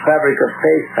word fabric of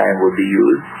space-time would be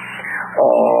used,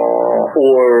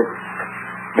 or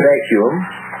vacuum.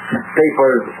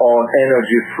 Papers on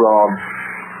energy from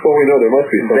Well, we know there must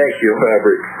be some vacuum.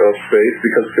 fabric of space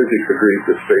because physics agrees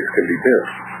that space can be bent.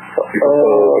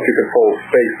 If you can fold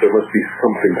space, there must be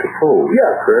something to fold.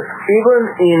 Yeah, correct? Even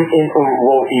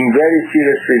in very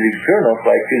serious physics journals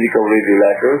like Physical Review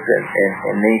Letters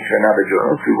and Nature and other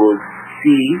journals, we will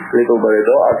see little by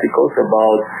little articles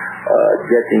about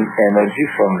getting energy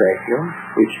from vacuum,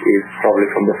 which is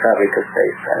probably from the fabric of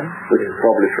space-time, which is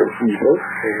probably from ether.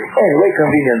 Anyway,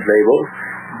 convenient labels.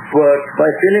 But my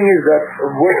feeling is that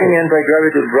working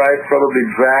anti-gravity drives probably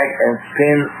drag and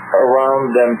spin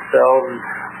around themselves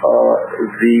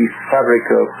the fabric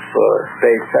of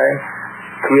space-time,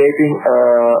 creating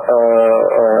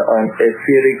an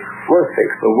etheric vortex,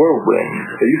 a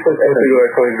whirlwind. So you said something that I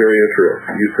find very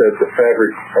interesting. You said the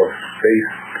fabric of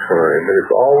space-time, and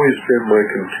it's always been my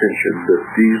contention that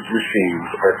these machines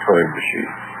are time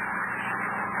machines.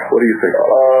 What do you think?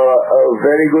 A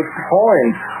very good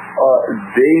point.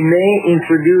 They may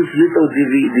introduce little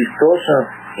distortions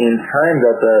in time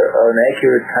that an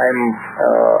accurate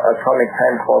atomic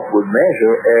time clock would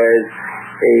measure as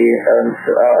an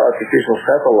artificial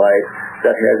satellite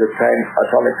that has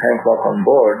atomic time clock on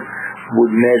board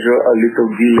would measure a little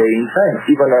delay in time.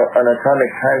 Even an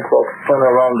atomic time clock spun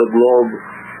around the globe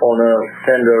on a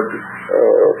standard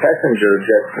passenger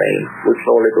jet plane would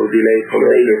show a little delay. So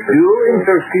they do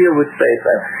interfere with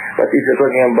space-time. But if you're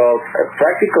talking about a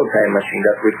practical time machine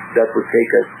that would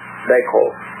take us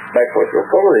backwards or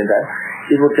forward in time,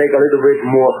 it would take a little bit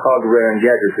more hardware and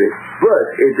gadgetry. But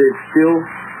it is still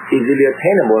easily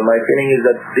attainable. And my feeling is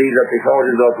that these are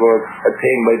technologies that were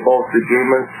attained by both the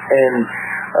Germans and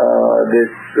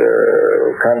this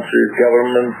country's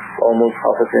government almost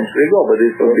half a century ago. But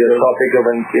this will be a topic of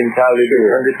an entirely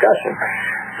different discussion.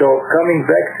 So coming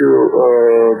back to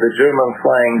the German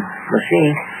flying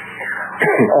machine,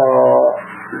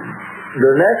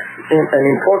 the next an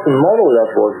important model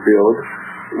that was built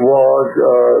was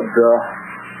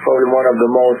probably one of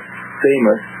the most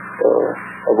famous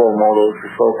of all models, the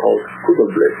so-called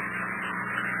Kugelblitz,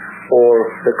 or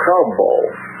the crowd ball,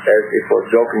 as it was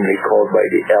jokingly called by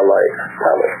the Allied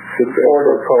pilots, or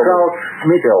the crowd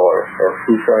meteor, or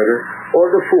Foo Fighter, or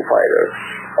the Foo Fighter.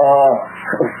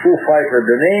 Foo Fighter.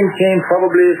 The name came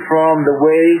probably from the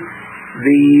way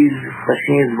these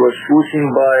machines were swooshing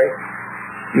by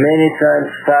many times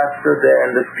faster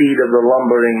than the speed of the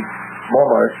lumbering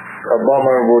bombers. A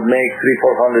bomber would make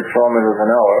 300-400 kilometers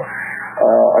an hour.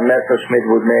 A Messerschmitt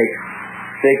would make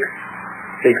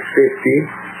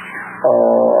 650.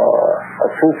 A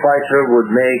Foo Fighter would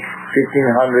make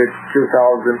 1,500,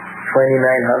 2,000,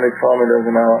 2,900 kilometers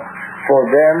an hour. For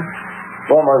them,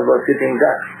 bombers were sitting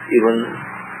ducks. Even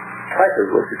fighters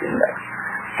were sitting ducks.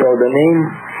 So the name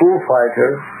Foo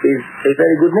Fighter is a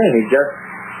very good name. It just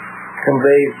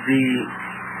conveys the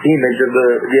image of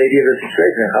the idea of the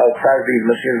situation, how fast these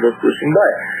machines were pushing by.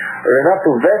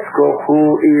 Renato Vesco, who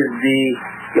is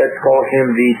let's call him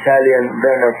the Italian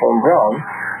Werner von Braun,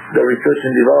 the research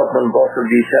and development boss of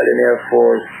the Italian Air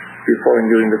Force before and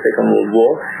during the Second World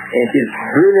War, and his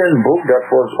brilliant book that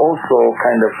was also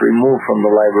kind of removed from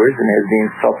the libraries and has been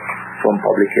stopped from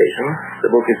publication. The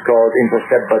book is called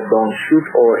Intercept But Don't Shoot,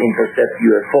 or Intercept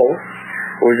UFO,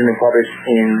 originally published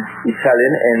in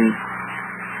Italian and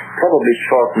probably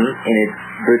shortened in its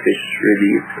British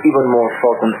release, even more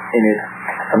shortened in its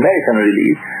American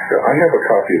release. I have a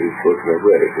copy of his book and I've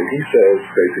read it, and he says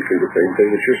basically the same thing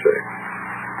that you're saying.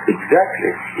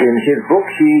 Exactly. In his book,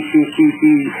 he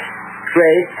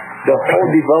traced the whole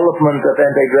development of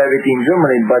anti-gravity in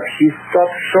Germany, but he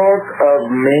stopped short of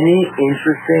many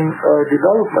interesting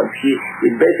developments. He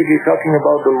is basically talking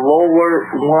about the lower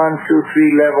 1, 2,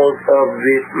 3 levels of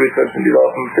this research and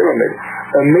development pyramid,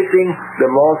 omitting the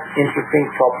most interesting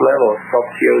top levels, top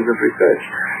tiers of research.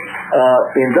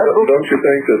 In that book, don't you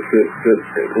think that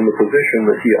in the position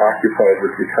that he occupied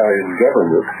with the Italian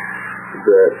government,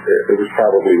 that it was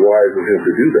probably wise of him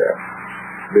to do that?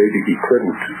 Maybe he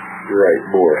couldn't write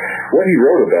more. What he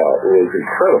wrote about was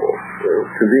incredible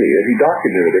to me, and he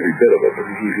documented every bit of it. I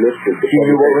mean, he listed the... He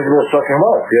knew what he was talking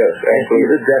about. Yes, absolutely.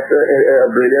 And he's a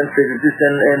brilliant physicist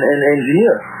and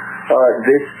engineer.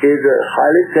 This is a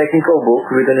highly technical book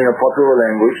written in a popular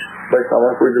language by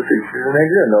someone who is a physicist and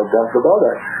engineer, no doubt about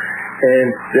that.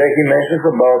 And there he mentions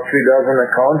about 3 dozen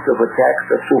accounts of attacks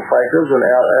of Foo Fighters on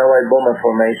Allied bomber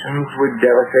formations with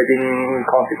devastating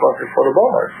consequences for the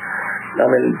bombers. I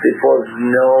mean, it was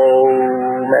no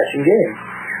matching game.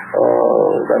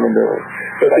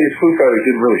 But these Foo Fighters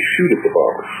didn't really shoot at the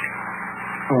bombers.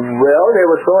 Well, they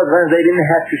were so advanced they didn't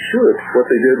have to shoot. What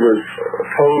they did was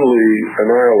totally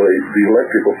annihilate the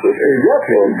electrical system.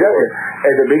 Exactly.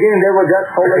 At the beginning, they were just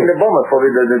following the bombers.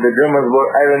 Probably the Germans were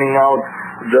ironing out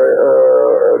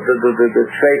the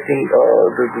tracing,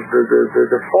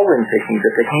 the following technique,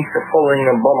 the techniques of following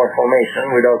a bomber formation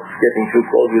without getting too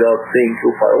close, without staying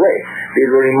too far away. These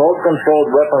were remote-controlled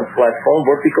weapons platform,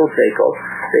 vertical takeoff.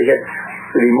 They had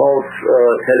remote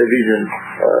television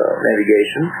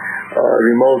navigation,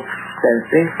 remote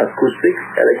sensing, acoustic,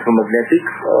 electromagnetic,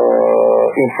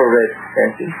 infrared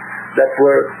sensing that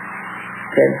were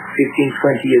 10, 15,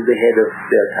 20 years ahead of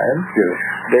their time. Yeah.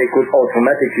 They could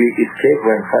automatically escape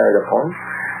when fired upon.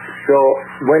 So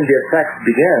when the attacks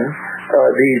began,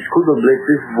 these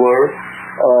Kugelblitzes were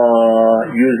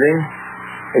using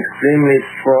extremely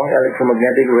strong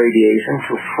electromagnetic radiation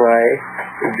to fry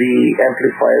the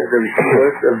amplifiers, the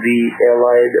receivers of the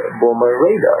Allied bomber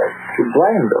radars, to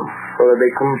blind them so that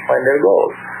they couldn't find their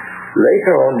goals.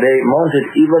 Later on, they mounted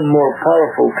even more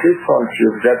powerful clip-on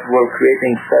tubes that were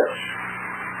creating such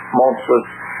monstrous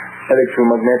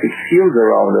electromagnetic fields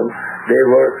around them. They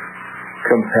were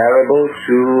comparable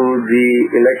to the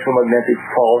electromagnetic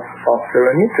pulse after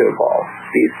a nuclear bomb.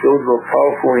 These fields were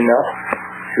powerful enough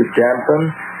to dampen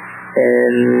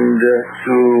and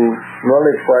to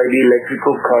nullify the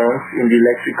electrical currents in the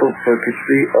electrical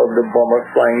circuitry of the bombers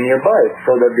flying nearby,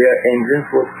 so that their engines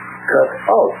were cut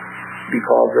out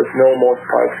because of no more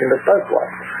sparks in the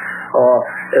pipeline.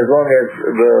 As long as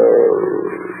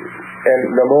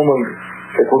the moment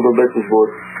the Kugelblitzes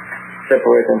would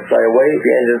separate and fly away,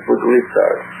 the engines would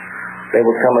restart. They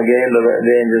would come again,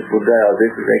 the engines would die out.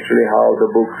 This is actually how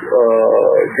the book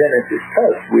Genesis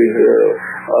starts, with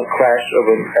a crash of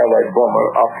an Allied bomber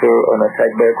after an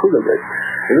attack by a Kugelblitz.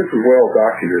 And this is well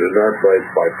documented, not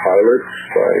by pilots,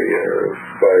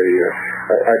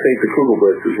 I think the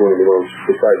Kugelblitz is one of the most,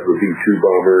 besides the V-2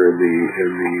 bomber and the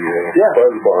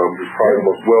buzz bombs, is probably the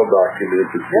most well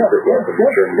documented secret weapon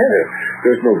the Germans had.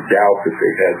 There's no doubt that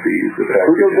they had these. The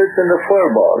Kugelblitz and the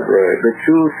Feuerball, right. The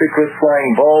two secret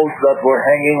flying balls that were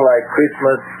hanging like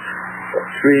Christmas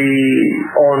tree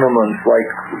ornaments, like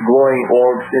glowing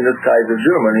orbs in the skies of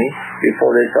Germany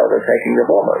before they started attacking the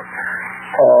bombers.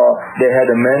 They had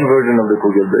a man version of the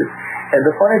Kugelblitz. And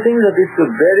the funny thing is that it's a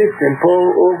very simple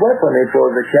weapon. It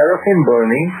was a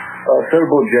kerosene-burning,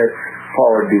 turbojet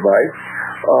powered device.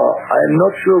 I'm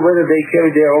not sure whether they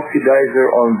carried their oxidizer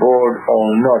on board or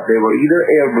not. They were either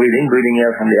breathing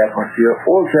air from the atmosphere,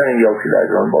 or carrying the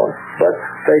oxidizer on board. But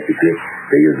basically,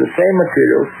 they used the same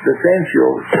materials, the same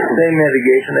fuel, the same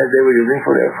navigation as they were using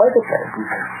for their fighter planes,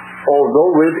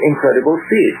 although with incredible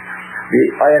speed. The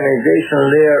ionization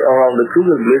layer around the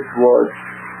Kugelblitz was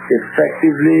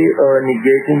effectively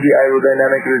negating the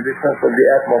aerodynamic resistance of the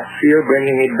atmosphere,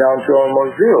 bringing it down to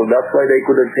almost zero. That's why they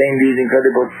could attain these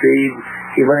incredible speeds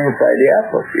even inside the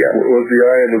atmosphere. Was the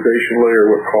ionization layer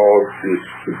what caused this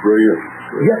brilliant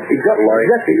Yes, exactly. light?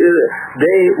 Exactly.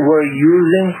 They were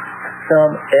using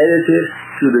some additives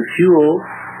to the fuel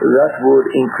that would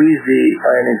increase the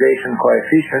ionization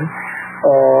coefficient,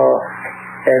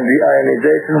 and the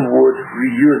ionization would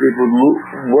reduce, it would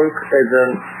work as a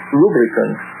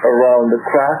lubricant around the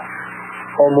craft,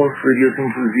 almost reducing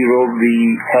to zero the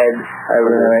head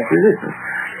aerodynamic resistance.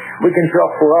 We can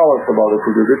talk for hours about the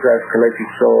Kugelblitz. I've collected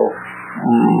so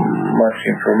much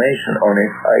information on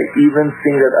it. I even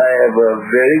think that I have a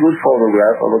very good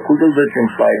photograph of a Kugelblitz in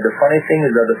flight. The funny thing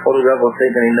is that the photograph was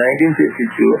taken in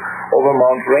 1952 over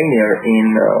Mount Rainier in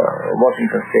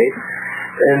Washington State.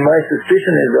 And my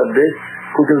suspicion is that this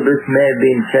Kugelblitz may have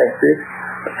been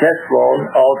test flown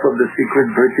out of the secret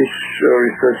British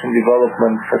research and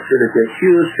development facility, a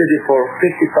huge city for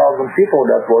 50,000 people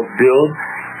that was built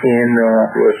in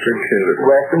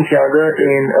Western Canada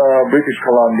in British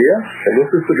Columbia. And this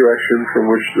is the direction from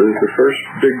which the first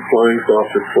big flying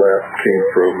saucer flap came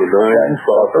from, the nine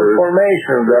saucer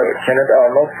formation that Kenneth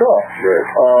Arnold saw. Right.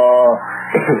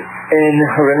 And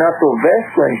Renato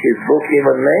Vesco in his book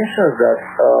even mentions that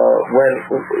when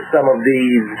some of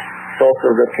these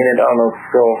saucers that Kenneth Arnold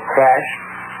saw crashed,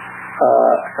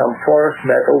 some porous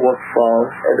metal was found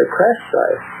at the crash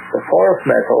site. The porous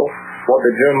metal, what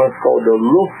the Germans called the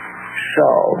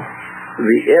Luftschaum,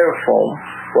 the air foam,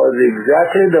 was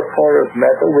exactly the porous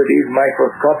metal with these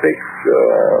microscopic,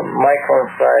 micron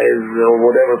size or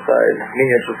whatever size,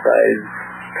 miniature size,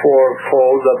 pore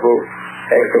holes that were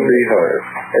acting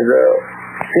as a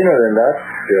thinner than that,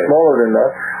 smaller than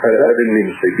that. I didn't mean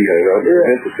to say beehive. I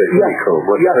meant to say honeycomb.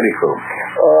 What's honeycomb?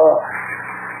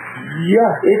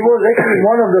 It was actually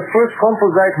one of the first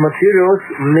composite materials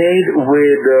made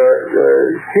with,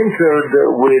 sintered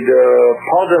with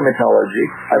powder metallurgy.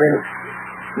 I mean,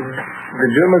 the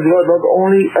Germans developed not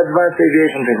only advanced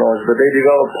aviation technology, but they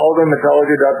developed powder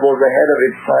metallurgy that was ahead of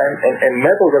its time, and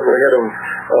metals that were ahead of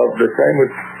the time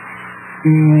with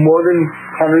more than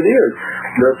 100 years.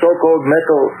 The so-called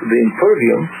metal, the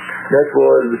impervium, that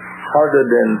was harder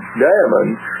than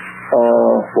diamond,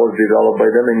 was developed by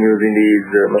them and using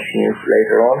these machines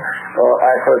later on.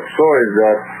 I heard stories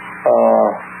that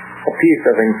a piece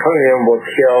of impervium was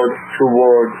held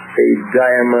towards a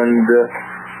diamond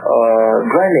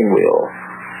grinding wheel,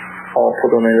 or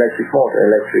put on an electric motor,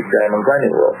 electric diamond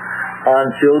grinding wheel,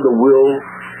 until the wheel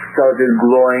started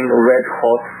glowing red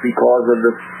hot because of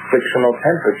the frictional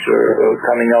temperature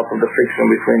coming out of the friction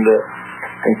between the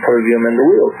impervium and the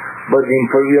wheel. But the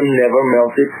impervium never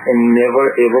melted and never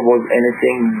ever was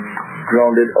anything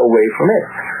grounded away from it.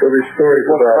 So these stories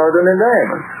it was harder than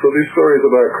diamond. So these stories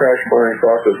about crash burning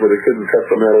process where they couldn't cut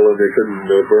the metal and they couldn't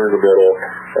burn the metal,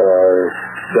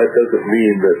 that doesn't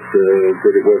mean that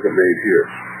it wasn't made here.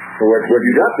 So what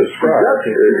you got described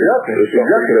is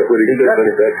something that would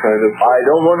exhibit that kind of... I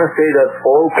don't want to say that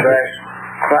all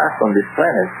craft on this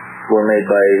planet were made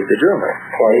by the Germans.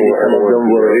 I don't want to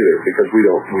do that either, because we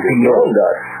don't know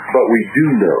that. But we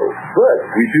do know.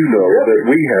 That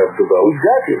we have developed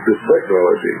this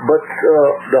technology. But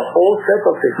the whole set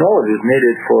of technologies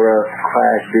needed for a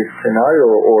crash disk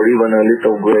scenario or even a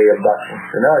little gray abduction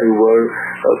scenario were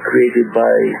created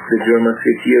by the Germans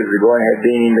 50 years ago and had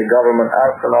been in the government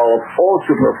arsenal of all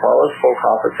superpowers for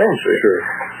half a century. Sure.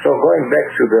 So going back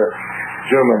to the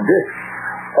German disk,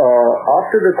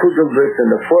 after the Kugelblitz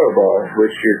and the Feuerball,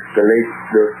 which is the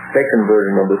second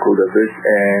version of the Kugelblitz,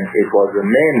 and it was the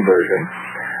main version,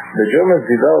 the Germans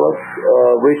developed,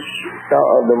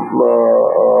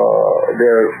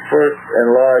 their first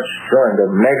enlarged joint,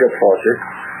 the mega project,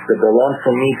 the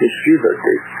Ballon-Formierte Schieber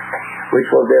disk,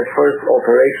 which was their first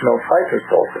operational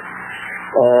fighter saucer.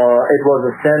 It was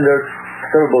a standard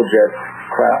turbojet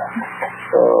craft.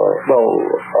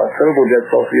 Turbojet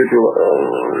saucer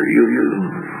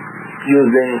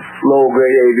using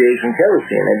low-grade aviation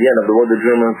kerosene. At the end of the war, the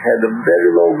Germans had a very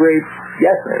low-grade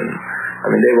gasoline. I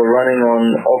mean, they were running on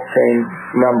octane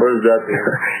numbers that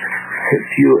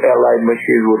few Allied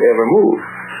machines would ever move.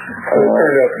 It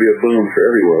turned out to be a boom for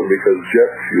everyone because jet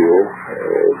fuel,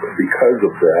 because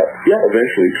of that,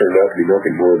 eventually turned out to be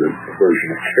nothing more than a version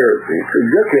of kerosene.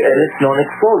 Exactly, and it's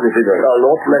non-explosive. It's a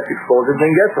lot less explosive than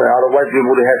gasoline. Otherwise, we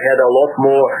would have had a lot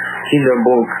more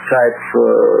Hindenburg-type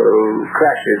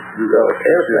crashes of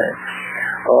airplanes.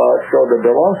 So the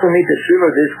Ballon-Formierte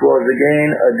Schieber disk was again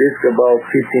a disk about 15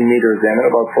 meters diameter,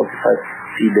 about 45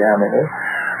 feet diameter.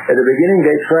 At the beginning,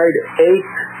 they tried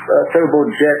 8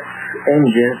 turbojet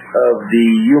engines of the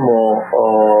UMO,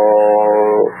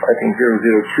 I think 002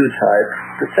 type,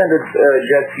 the standard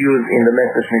jets used in the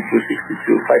Messerschmitt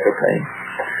 262 fighter plane.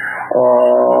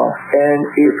 And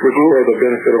it was, for the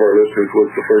benefit of our listeners,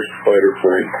 was the first fighter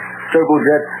plane.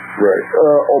 Turbojet, right?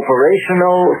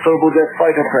 Operational turbojet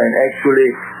fighter plane. Actually,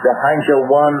 the Heinkel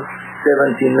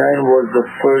 179 was the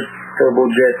first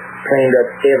turbojet plane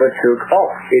that ever took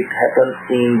off. It happened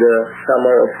in the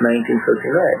summer of 1939.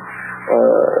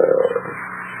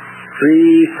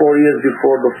 3-4 years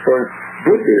before the first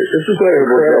British. This is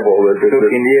incredible that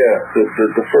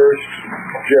the first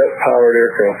jet-powered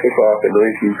aircraft took off in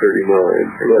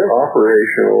 1939. The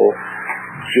operational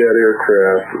jet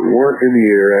aircraft weren't in the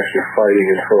air actually fighting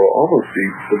until almost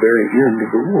the very end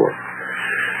of the war.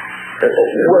 Well,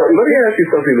 let me ask you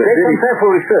something that take some time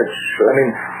for research. I mean,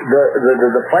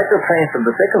 the fighter planes of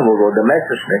the Second World War, the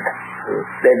Messerschmitt,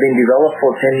 they've been developed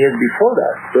for 10 years before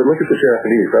that. But look at the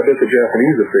Japanese. I bet the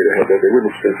Japanese, if they'd had that, they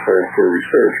wouldn't spend time for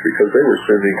research because they were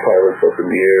sending pilots up in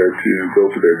the air to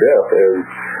go to their death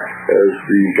as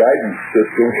the guidance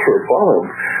system for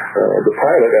bombs. The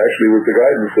pilot actually was the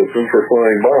guidance system for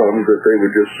flying bombs that they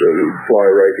would just fly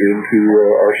right into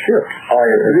our ships. I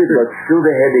agree, but still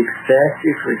they had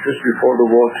extensive research before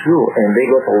the war too, and they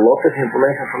got a lot of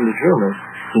information from the Germans,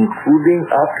 including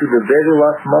up to the very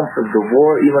last months of the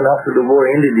war. Even after the war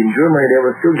ended in Germany, they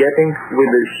were still getting, with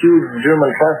the huge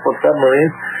German transport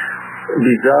submarines,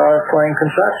 bizarre flying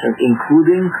contraptions,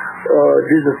 including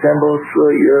disassembled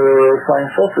flying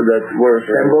saucers that were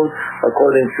assembled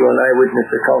according to an eyewitness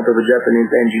account of a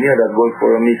Japanese engineer that worked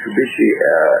for a Mitsubishi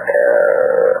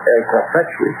aircraft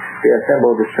factory. They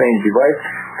assembled a strange device,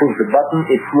 pushed the button,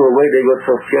 it flew away, they got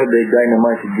so scared they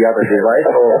dynamited the other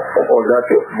device, or that's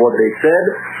what they said,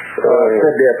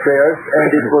 said their prayers,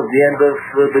 and it was the end of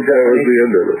the Japanese.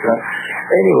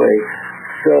 Anyway,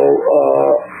 so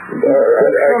I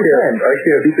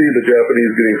can't see the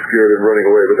Japanese getting scared and running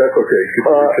away, but that's okay.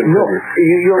 No,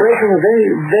 you're raising a very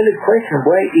valid question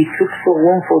why it took so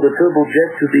long for the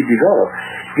turbojet to be developed.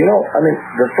 You know, I mean,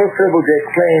 the first turbojet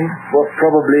plane was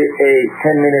probably a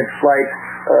 10-minute flight,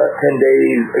 10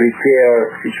 days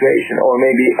repair situation, or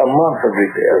maybe a month of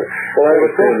repair. Well, I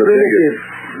would say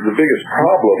the biggest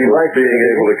problem was being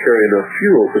able to carry enough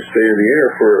fuel to stay in the air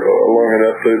for long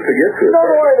enough to get to it. Not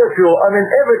only the fuel, I mean,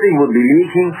 everything would be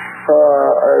leaking.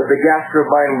 The gas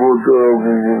turbine would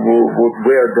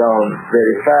wear down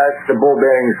very fast. The ball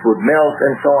bearings would melt,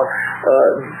 and so on.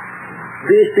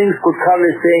 These things could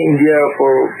hardly stay in the air for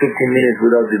 15 minutes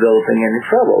without developing any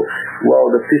trouble,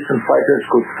 while the piston fighters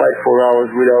could fight for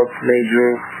hours without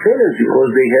major failures because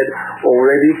they had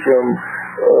already from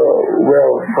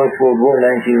First World War,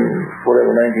 1914,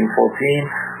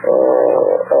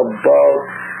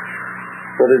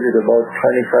 about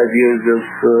 25 years of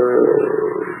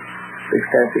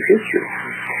extensive history.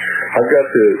 I've got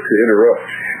to interrupt.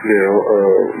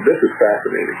 This is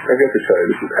fascinating. I've got to tell you,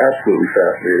 this is absolutely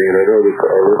fascinating, and I know that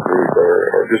our listeners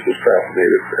are just as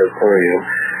fascinated as I am.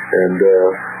 And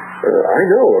I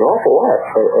know an awful lot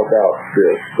about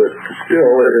this, but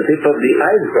still, at the tip of the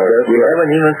iceberg, we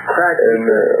haven't even cracked. And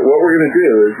what we're going to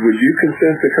do is, would you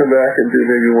consent to come back and do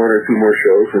maybe one or two more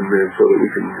shows, and then so that we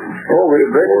can we're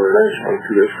very more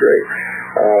into this? Great.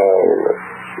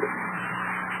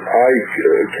 I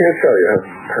can't tell you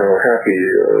how happy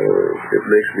it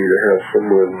makes me to have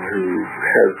someone who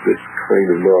has this kind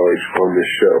of knowledge on this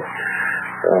show.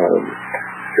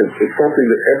 It's something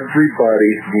that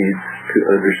everybody needs to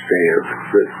understand,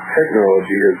 that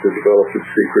technology has been developed in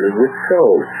secret and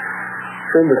withheld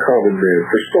from the common man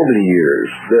for so many years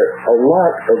that a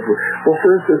lot of, for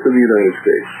instance, in the United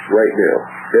States, right now,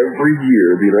 every year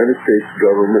the United States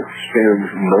government spends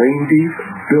 $90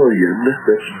 billion,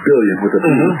 that's billion with a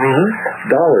B,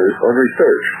 dollars on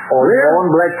research. On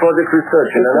black project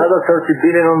research, and another $30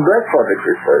 billion on black project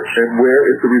research. And where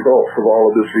is the results of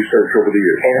all of this research over the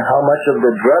years? And how much of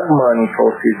the drug money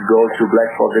proceeds go to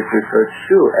black project research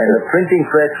too? And the printing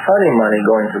press funny money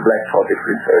going to black project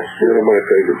research too. One of my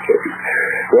favorite subjects.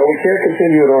 Well, we can't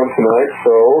continue it on tonight,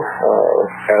 so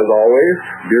as always,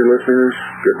 dear listeners,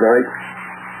 good night,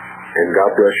 and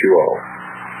God bless you all.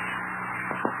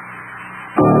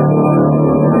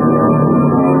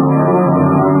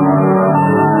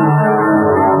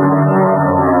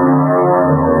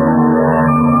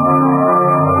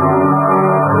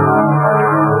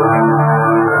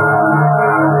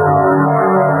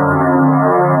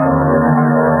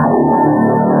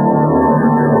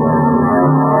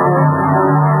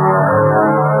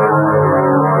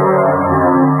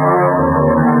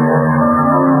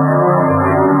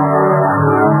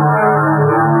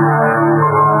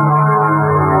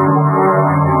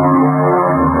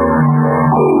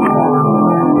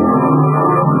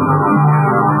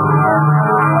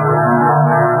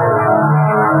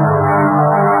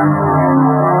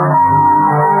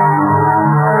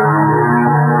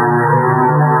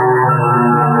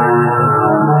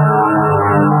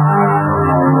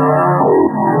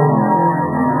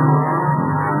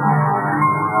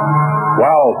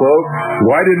 Folks,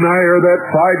 why didn't I air that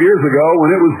 5 years ago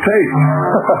when it was taped?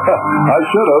 I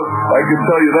should have. I can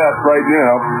tell you that right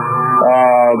now.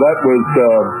 That was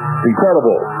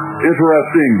incredible,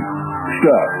 interesting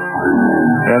stuff.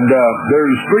 And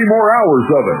there's 3 more hours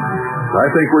of it. I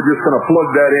think we're just going to plug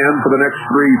that in for the next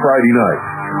 3 Friday nights.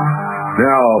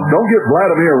 Now, don't get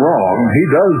Vladimir wrong. He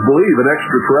does believe in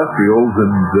extraterrestrials,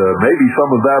 and maybe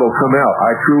some of that will come out.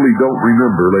 I truly don't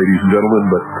remember, ladies and gentlemen,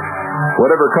 but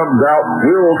whatever comes out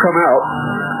will come out,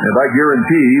 and I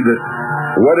guarantee that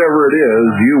whatever it is,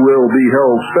 you will be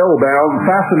held spellbound,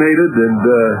 fascinated, and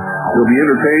will be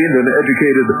entertained and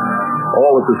educated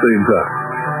all at the same time.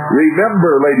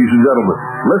 Remember, ladies and gentlemen,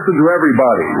 listen to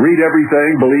everybody, read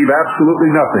everything, believe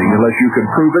absolutely nothing unless you can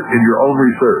prove it in your own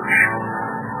research.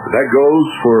 That goes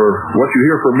for what you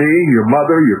hear from me, your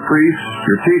mother, your priest,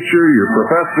 your teacher, your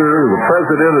professor, the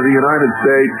President of the United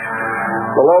States,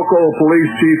 the local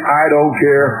police chief. I don't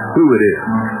care who it is.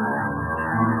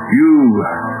 You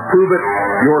prove it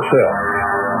yourself.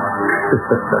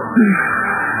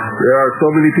 There are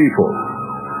so many people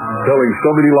telling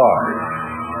so many lies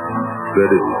that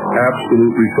it's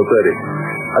absolutely pathetic.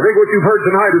 I think what you've heard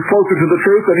tonight is closer to the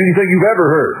truth than anything you've ever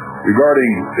heard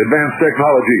regarding advanced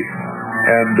technology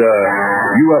and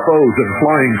UFOs and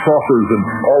flying saucers and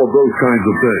all of those kinds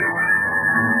of things.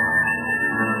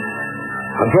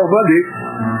 Until Monday,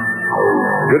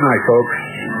 good night, folks.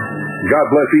 God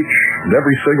bless each and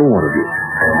every single one of you.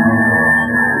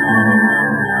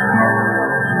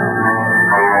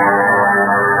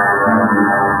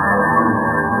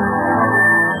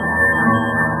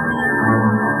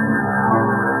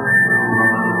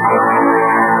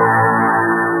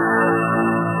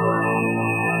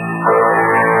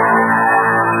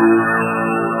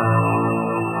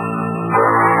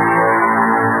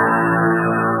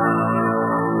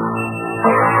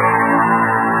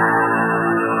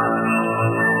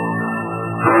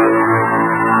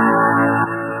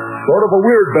 Sort of a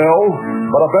weird bell,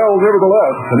 but a bell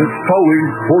nevertheless, and it's tolling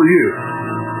for you.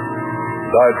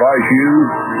 I advise you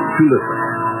to listen.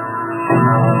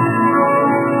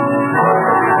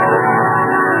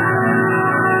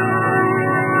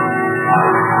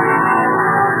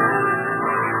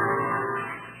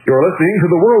 You're listening to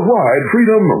the Worldwide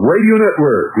Freedom Radio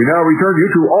Network. We now return you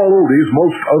to all oldies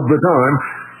most of the time.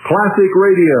 Classic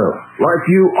radio, like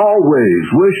you always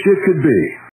wished it could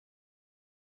be.